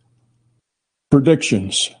compute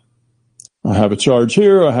predictions. I have a charge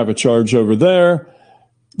here, I have a charge over there.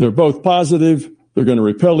 They're both positive. They're going to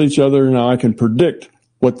repel each other. Now I can predict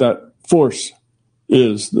what that force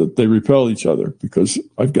is that they repel each other because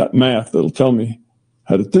I've got math that'll tell me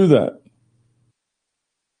how to do that.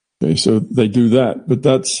 Okay, so they do that, but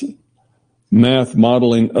that's math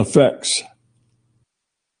modeling effects.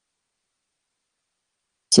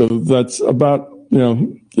 So that's about,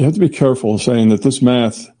 you have to be careful saying that this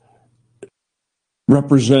math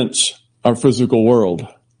represents our physical world.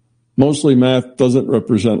 Mostly math doesn't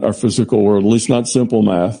represent our physical world, at least not simple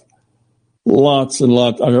math. Lots and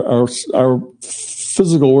lots. Our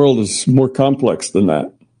physical world is more complex than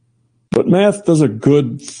that. But math takes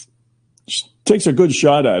a good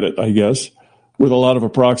shot at it, I guess, with a lot of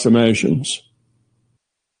approximations.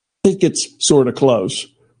 It gets sort of close,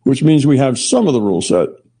 which means we have some of the rule set,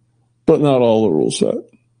 but not all the rule set.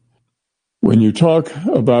 When you talk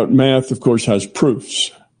about math, of course, has proofs.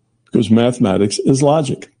 Because mathematics is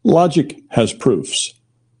logic. Logic has proofs.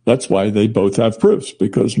 That's why they both have proofs,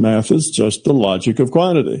 because math is just the logic of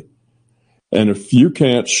quantity. And if you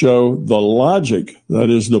can't show the logic, that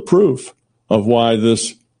is the proof of why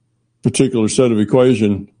this particular set of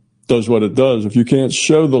equation does what it does, if you can't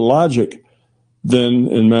show the logic, then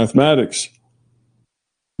in mathematics,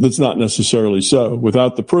 that's not necessarily so.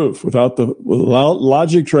 Without the proof, without the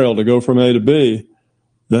logic trail to go from A to B,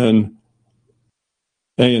 then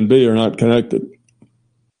A and B are not connected.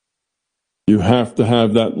 You have to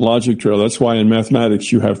have that logic trail. That's why in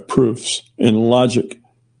mathematics you have proofs. In logic,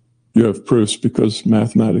 you have proofs because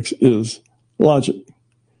mathematics is logic.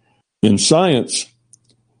 In science,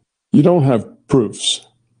 you don't have proofs.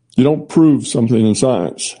 You don't prove something in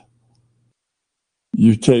science.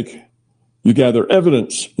 You gather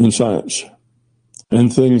evidence in science.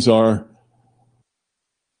 And things are,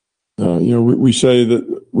 we say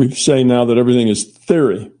now that everything is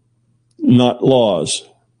theory, not laws.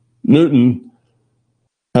 Newton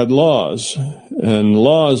had laws, and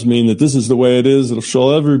laws mean that this is the way it is.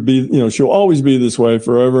 She'll always be this way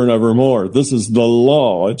forever and evermore. This is the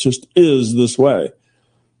law. It just is this way.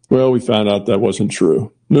 Well, we found out that wasn't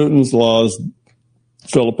true. Newton's laws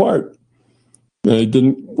fell apart. They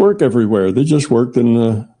didn't work everywhere. They just worked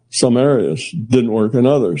in some areas, didn't work in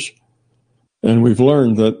others. And we've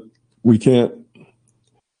learned that we can't,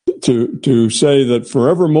 to say that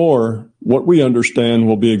forevermore, what we understand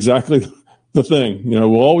will be exactly the thing,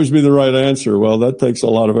 will always be the right answer. Well, that takes a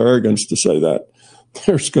lot of arrogance to say that.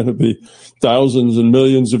 There's going to be thousands and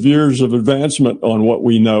millions of years of advancement on what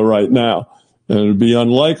we know right now. And it would be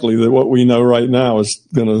unlikely that what we know right now is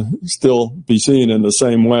going to still be seen in the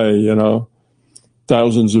same way,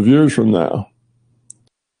 thousands of years from now.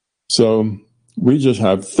 So we just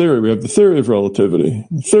have theory. We have the theory of relativity,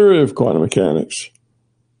 the theory of quantum mechanics.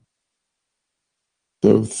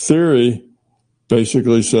 So theory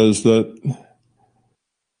basically says that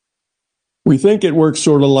we think it works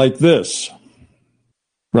sort of like this,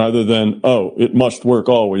 rather than, it must work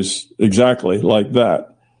always exactly like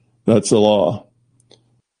that. That's a law.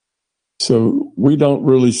 So we don't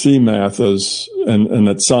really see math as, and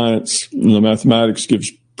that science, the mathematics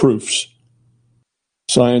gives proofs.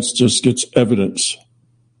 Science just gets evidence.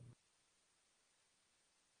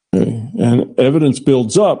 Okay. And evidence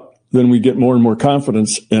builds up, then we get more and more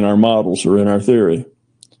confidence in our models or in our theory.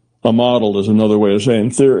 A model is another way of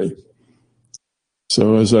saying theory.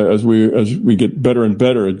 So as we get better and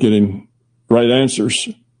better at getting right answers,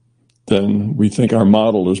 then we think our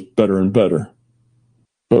model is better and better.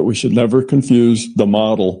 But we should never confuse the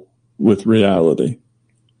model with reality.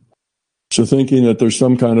 So thinking that there's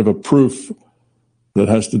some kind of a proof that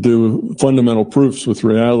has to do fundamental proofs with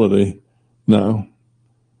reality, no,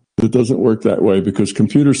 it doesn't work that way, because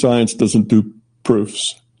computer science doesn't do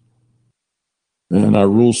proofs. And our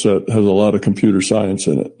rule set has a lot of computer science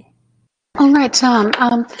in it. All right, Tom.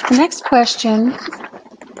 The next question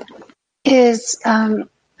is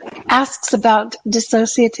asks about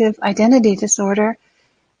dissociative identity disorder,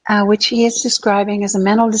 which he is describing as a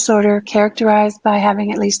mental disorder characterized by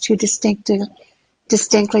having at least two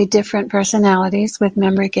distinctly different personalities with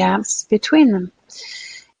memory gaps between them.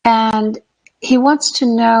 And he wants to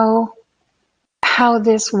know how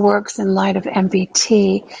this works in light of MBT.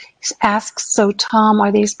 He asks, so Tom,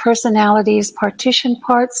 are these personalities partition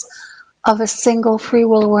parts of a single free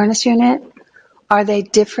will awareness unit? Are they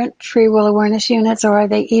different free will awareness units, or are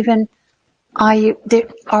they even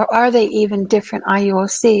different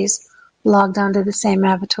IUOCs logged onto the same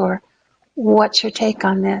avatar? What's your take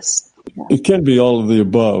on this? It can be all of the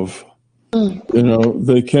above.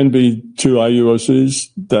 They can be two IUOCs.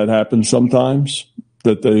 That happens sometimes,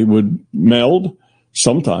 that they would meld.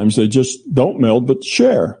 Sometimes they just don't meld but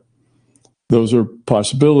share. Those are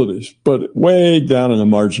possibilities, but way down in the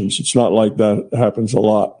margins. It's not like that happens a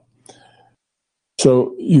lot.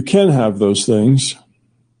 So you can have those things.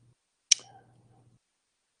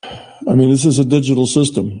 I mean, this is a digital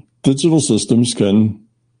system. Digital systems can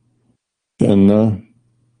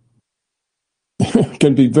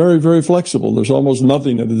can be very, very flexible. There's almost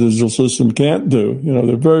nothing that a digital system can't do.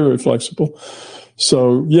 They're very, very flexible.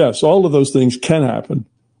 So yes, all of those things can happen.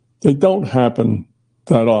 They don't happen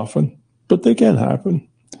that often, but they can happen.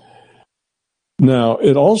 Now,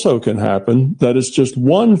 it also can happen that it's just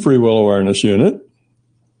one free will awareness unit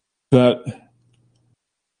that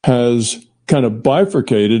has kind of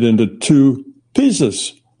bifurcated into two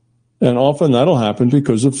pieces. And often that'll happen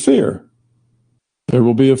because of fear. There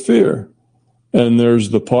will be a fear. And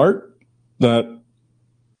there's the part that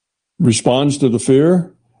responds to the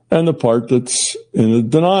fear and the part that's in the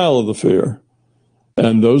denial of the fear.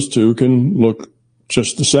 And those two can look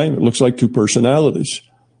just the same. It looks like two personalities.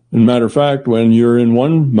 As a matter of fact, when you're in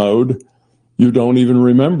one mode, you don't even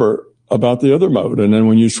remember about the other mode. And then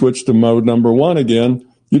when you switch to mode number one again,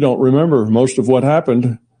 you don't remember most of what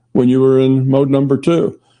happened when you were in mode number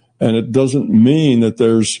two. And it doesn't mean that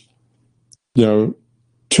there's,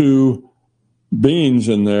 two beings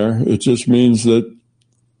in there. It just means that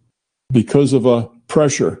because of a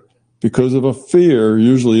pressure, because of a fear,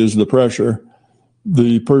 usually is the pressure,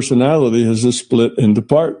 the personality has just split into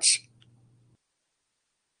parts.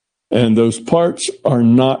 And those parts are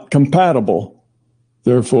not compatible.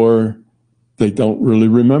 Therefore, they don't really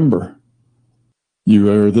remember. You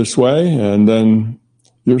are this way, and then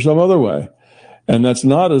you're some other way. And that's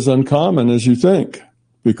not as uncommon as you think,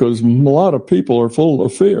 because a lot of people are full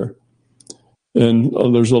of fear. And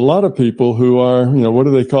there's a lot of people who are, what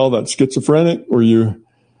do they call that? Schizophrenic, where you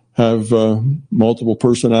have multiple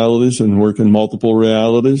personalities and work in multiple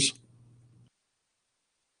realities.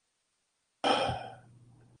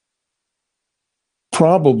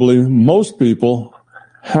 Probably most people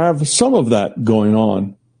have some of that going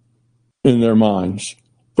on in their minds,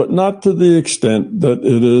 but not to the extent that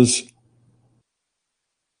it is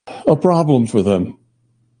a problem for them.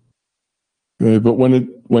 Okay, but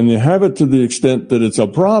when you have it to the extent that it's a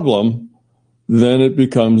problem, then it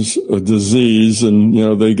becomes a disease,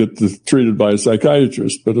 and they get treated by a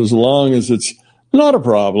psychiatrist. But as long as it's not a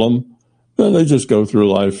problem, then they just go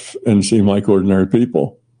through life and seem like ordinary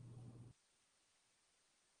people.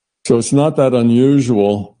 So it's not that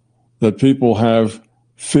unusual that people have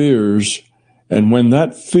fears, and when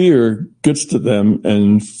that fear gets to them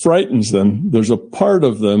and frightens them, there's a part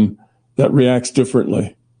of them that reacts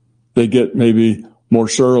differently. They get maybe more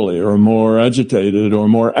surly or more agitated or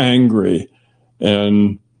more angry,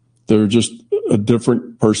 and they're just a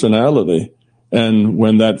different personality. And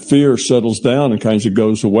when that fear settles down and kind of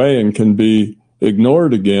goes away and can be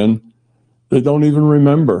ignored again, they don't even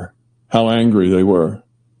remember how angry they were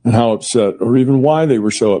and how upset, or even why they were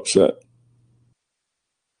so upset.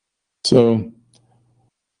 So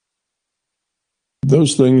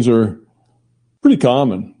those things are pretty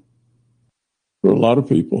common. for a lot of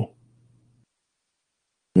people.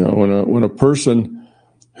 You know, when a person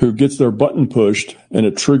who gets their button pushed and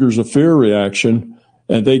it triggers a fear reaction,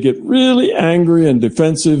 and they get really angry and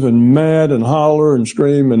defensive and mad and holler and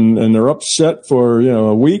scream, and they're upset for,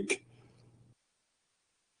 a week.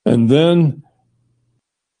 And then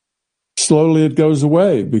slowly it goes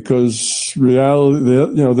away, because reality,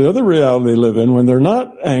 the other reality they live in, when they're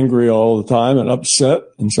not angry all the time and upset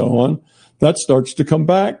and so on, that starts to come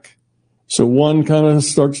back. So one kind of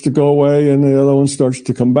starts to go away and the other one starts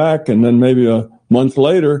to come back. And then maybe a month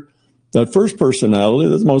later, that first personality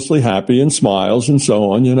that's mostly happy and smiles and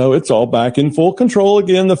so on, it's all back in full control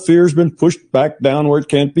again. The fear's been pushed back down where it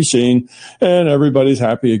can't be seen, and everybody's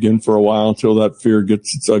happy again for a while until that fear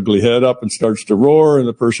gets its ugly head up and starts to roar, and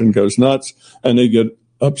the person goes nuts, and they get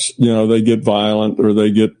they get violent, or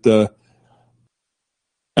they get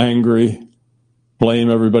angry, blame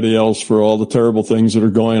everybody else for all the terrible things that are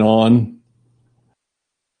going on.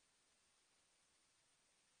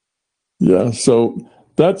 Yeah, so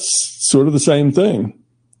that's sort of the same thing.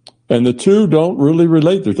 And the two don't really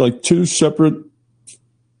relate. They're like two separate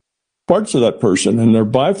parts of that person, and they're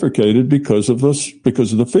bifurcated because of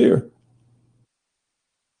the fear.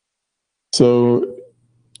 So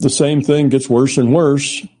the same thing gets worse and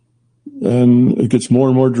worse, and it gets more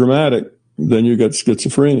and more dramatic. Then you get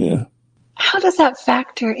schizophrenia. How does that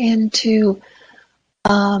factor into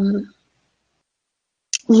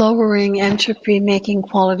lowering entropy, making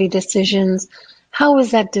quality decisions? How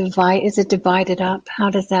is that is it divided up? How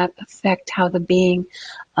does that affect how the being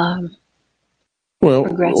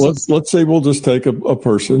progresses? Let's say we'll just take a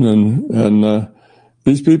person, and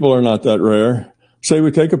these people are not that rare. Say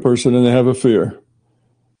we take a person and they have a fear.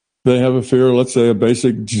 They have a fear, let's say a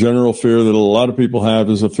basic general fear that a lot of people have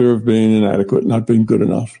is a fear of being inadequate, not being good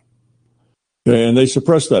enough. Okay, and they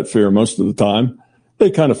suppress that fear most of the time.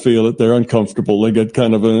 They kind of feel it. They're uncomfortable. They get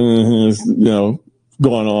kind of going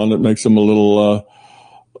on that makes them a little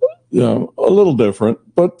different,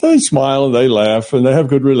 but they smile and they laugh and they have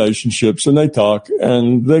good relationships and they talk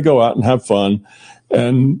and they go out and have fun.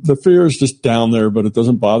 And the fear is just down there, but it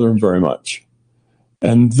doesn't bother them very much.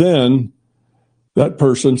 And then that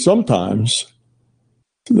person, sometimes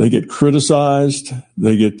they get criticized.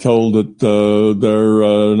 They get told that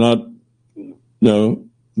they're not,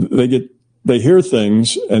 they hear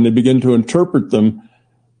things and they begin to interpret them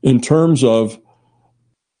in terms of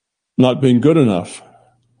not being good enough.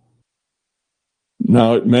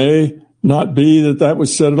 Now, it may not be that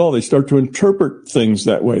was said at all. They start to interpret things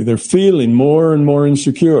that way. They're feeling more and more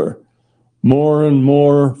insecure, more and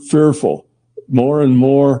more fearful, more and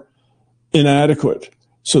more inadequate.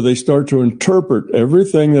 So they start to interpret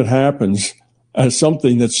everything that happens as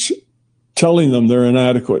something that's telling them they're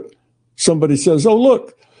inadequate. Somebody says, "Oh,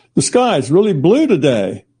 look, the sky's really blue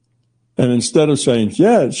today." And instead of saying,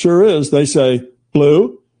 "Yeah, it sure is," they say,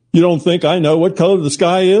 "Blue? You don't think I know what color the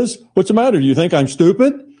sky is? What's the matter? Do you think I'm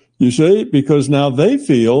stupid?" You see, because now they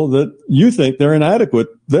feel that you think they're inadequate.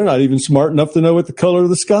 They're not even smart enough to know what the color of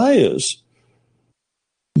the sky is.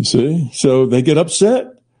 You see, so they get upset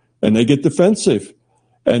and they get defensive.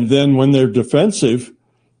 And then when they're defensive,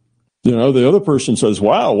 the other person says,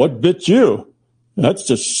 "Wow, what bit you?" That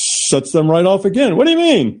just sets them right off again. "What do you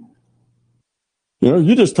mean?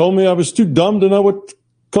 You just told me I was too dumb to know what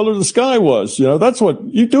color the sky was. That's what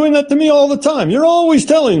you're doing that to me all the time. You're always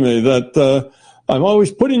telling me that I'm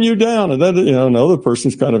always putting you down." And then, another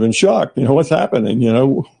person's kind of in shock. What's happening?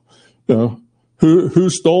 Who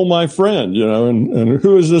stole my friend? And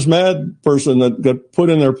who is this mad person that got put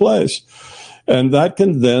in their place? And that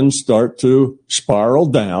can then start to spiral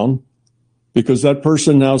down, because that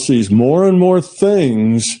person now sees more and more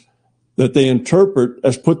things that they interpret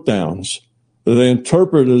as put downs, that they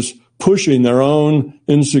interpret as pushing their own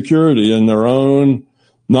insecurity and their own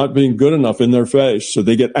not being good enough in their face. So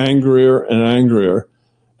they get angrier and angrier.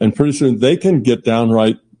 And pretty soon they can get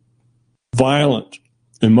downright violent,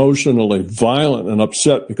 emotionally violent and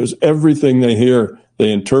upset, because everything they hear,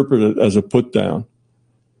 they interpret it as a put down.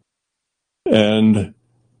 And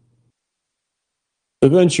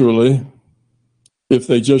eventually, if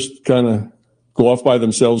they just kind of go off by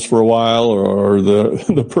themselves for a while, or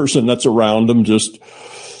the person that's around them just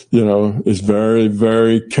is very,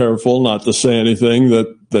 very careful not to say anything that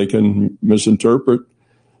they can misinterpret,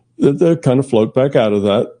 that they kind of float back out of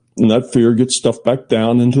that. And that fear gets stuffed back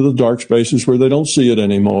down into the dark spaces where they don't see it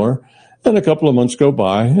anymore. And a couple of months go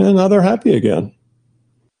by, and now they're happy again.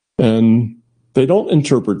 And they don't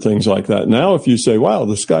interpret things like that. Now, if you say, "Wow,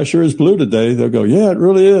 the sky sure is blue today," they'll go, "Yeah, it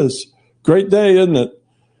really is. Great day, isn't it?"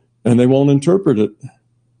 And they won't interpret it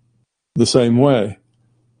the same way.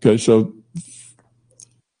 Okay, so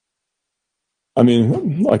I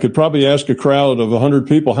mean, I could probably ask a crowd of 100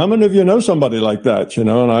 people, how many of you know somebody like that, and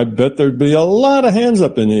I bet there'd be a lot of hands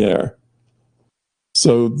up in the air.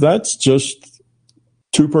 So that's just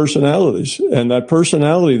two personalities. And that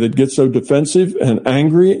personality that gets so defensive and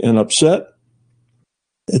angry and upset,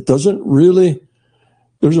 it doesn't really,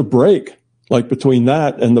 there's a break like between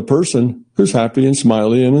that and the person who's happy and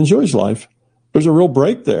smiley and enjoys life. There's a real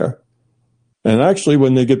break there. And actually,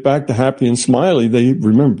 when they get back to happy and smiley, they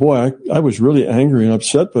remember, boy, I was really angry and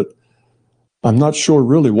upset, but I'm not sure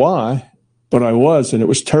really why, but I was, and it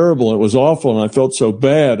was terrible, and it was awful, and I felt so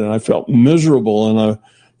bad, and I felt miserable, and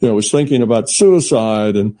I was thinking about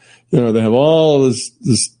suicide, and, they have all this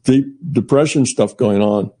deep depression stuff going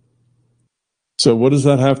on. So what does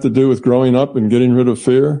that have to do with growing up and getting rid of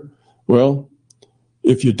fear? Well,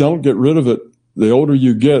 if you don't get rid of it, the older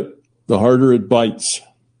you get, the harder it bites.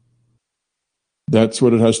 That's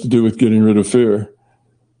what it has to do with getting rid of fear.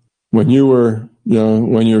 When you're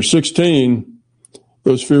 16,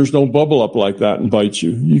 those fears don't bubble up like that and bite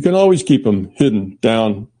you. You can always keep them hidden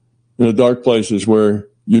down in the dark places where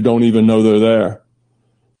you don't even know they're there.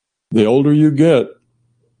 The older you get,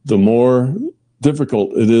 the more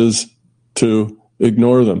difficult it is to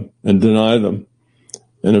ignore them and deny them.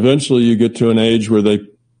 And eventually you get to an age where they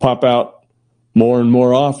pop out more and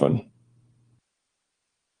more often.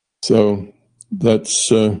 So that's,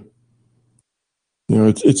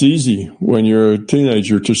 it's easy when you're a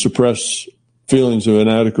teenager to suppress feelings of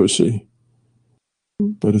inadequacy.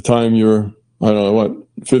 By the time you're,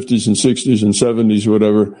 50s and 60s and 70s or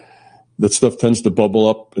whatever, that stuff tends to bubble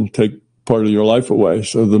up and take part of your life away.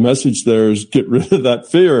 So the message there is get rid of that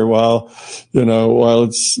fear while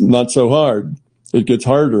it's not so hard. It gets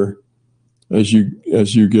harder as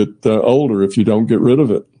you get older if you don't get rid of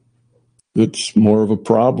it. It's more of a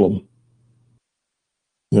problem.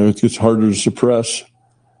 It gets harder to suppress.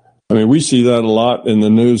 I mean, we see that a lot in the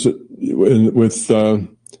news with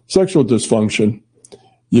sexual dysfunction.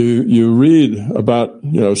 You read about,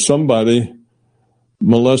 somebody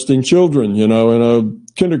molesting children, in a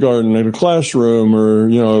kindergarten, in a classroom,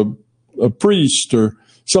 or, a priest or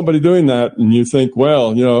somebody doing that. And you think,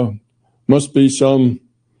 well, must be some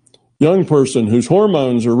young person whose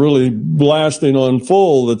hormones are really blasting on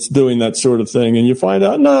full that's doing that sort of thing. And you find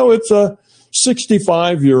out, no, it's a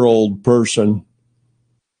 65-year-old person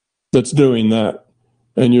that's doing that.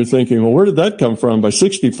 And you're thinking, well, where did that come from? By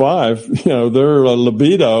 65, their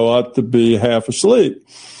libido ought to be half asleep.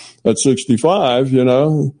 At 65,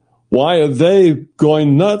 why are they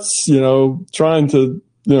going nuts, trying to,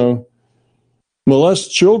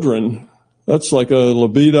 molest children? That's like a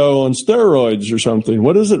libido on steroids or something.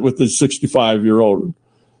 What is it with this 65-year-old?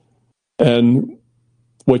 And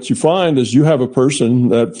what you find is you have a person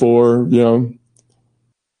that for,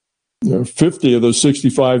 50 of those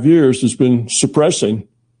 65 years has been suppressing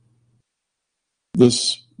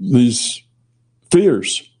these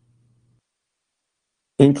fears,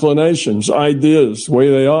 inclinations, ideas, the way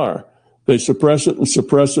they are. They suppress it and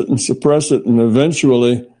suppress it and suppress it, and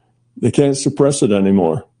eventually they can't suppress it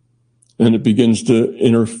anymore. And it begins to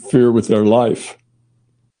interfere with their life.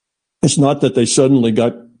 It's not that they suddenly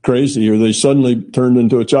got crazy or they suddenly turned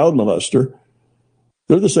into a child molester.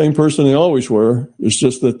 They're the same person they always were. It's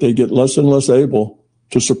just that they get less and less able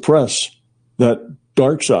to suppress that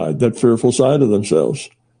dark side, that fearful side of themselves.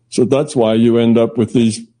 So that's why you end up with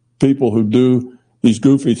these people who do these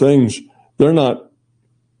goofy things. They're not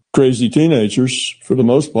crazy teenagers for the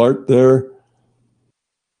most part. They're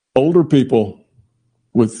older people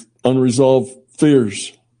with unresolved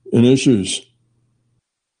fears and issues.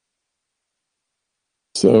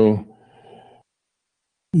 So,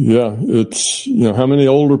 yeah, it's, how many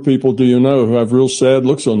older people do you know who have real sad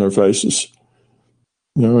looks on their faces?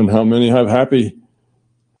 And how many have happy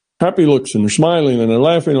looks and they're smiling and they're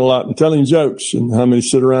laughing a lot and telling jokes, and how many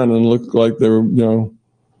sit around and look like they're, they're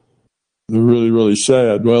really, really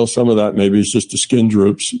sad. Well, some of that maybe is just the skin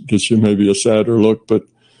droops, gets you maybe a sadder look, but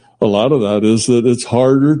a lot of that is that it's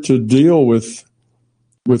harder to deal with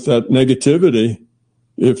that negativity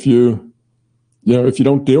if you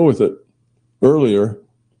don't deal with it earlier.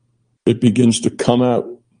 It begins to come out.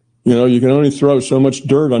 You can only throw so much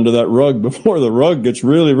dirt under that rug before the rug gets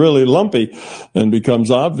really, really lumpy and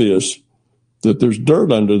becomes obvious that there's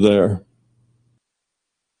dirt under there.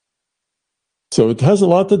 So it has a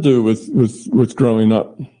lot to do with growing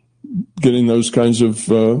up, getting those kinds of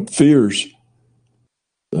fears,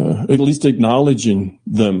 at least acknowledging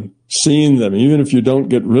them, seeing them, even if you don't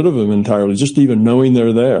get rid of them entirely, just even knowing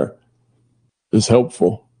they're there is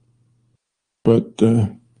helpful. But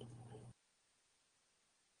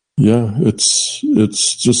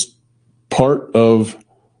it's just part of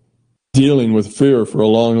dealing with fear for a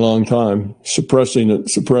long, long time, suppressing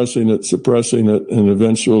it, and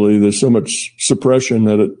eventually there's so much suppression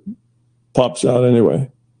that it pops out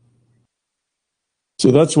anyway.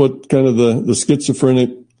 So that's what kind of the schizophrenic,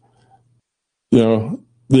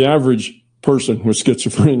 the average person with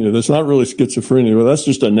schizophrenia, that's not really schizophrenia, but that's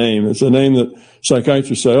just a name. It's a name that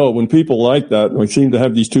psychiatrists say, when people like that, we seem to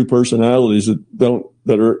have these two personalities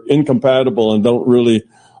that are incompatible and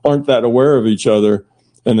aren't that aware of each other,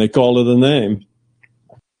 and they call it a name.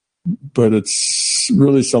 But it's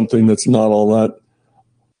really something that's not all that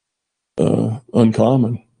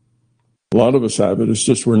uncommon. A lot of us have it. It's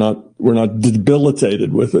just we're not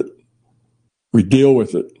debilitated with it. We deal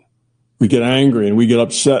with it. We get angry and we get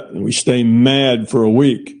upset and we stay mad for a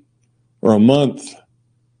week or a month,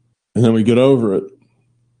 and then we get over it.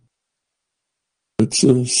 It's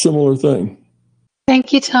a similar thing.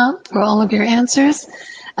 Thank you, Tom, for all of your answers.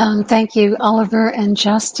 Thank you, Oliver and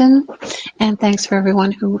Justin. And thanks for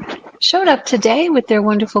everyone who showed up today with their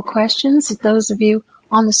wonderful questions. Those of you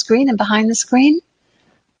on the screen and behind the screen,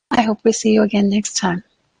 I hope we see you again next time.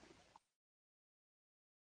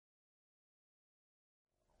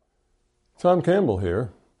 Tom Campbell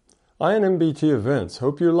here. INMBT Events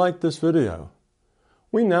hope you liked this video.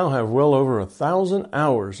 We now have well over 1,000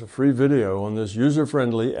 hours of free video on this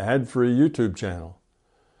user-friendly, ad-free YouTube channel.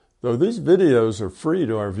 Though these videos are free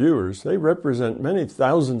to our viewers, they represent many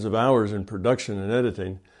thousands of hours in production and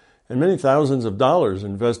editing, and many thousands of dollars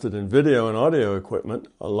invested in video and audio equipment,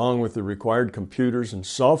 along with the required computers and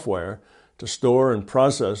software to store and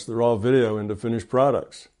process the raw video into finished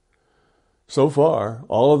products. So far,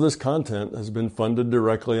 all of this content has been funded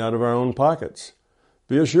directly out of our own pockets.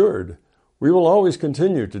 Be assured, we will always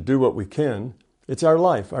continue to do what we can. It's our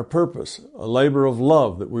life, our purpose, a labor of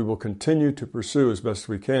love that we will continue to pursue as best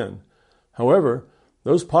we can. However,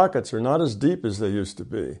 those pockets are not as deep as they used to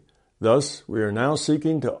be. Thus, we are now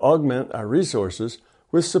seeking to augment our resources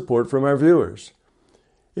with support from our viewers.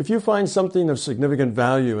 If you find something of significant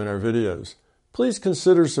value in our videos, please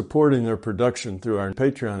consider supporting their production through our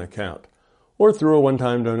Patreon account or through a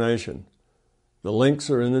one-time donation. The links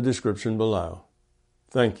are in the description below.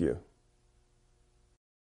 Thank you.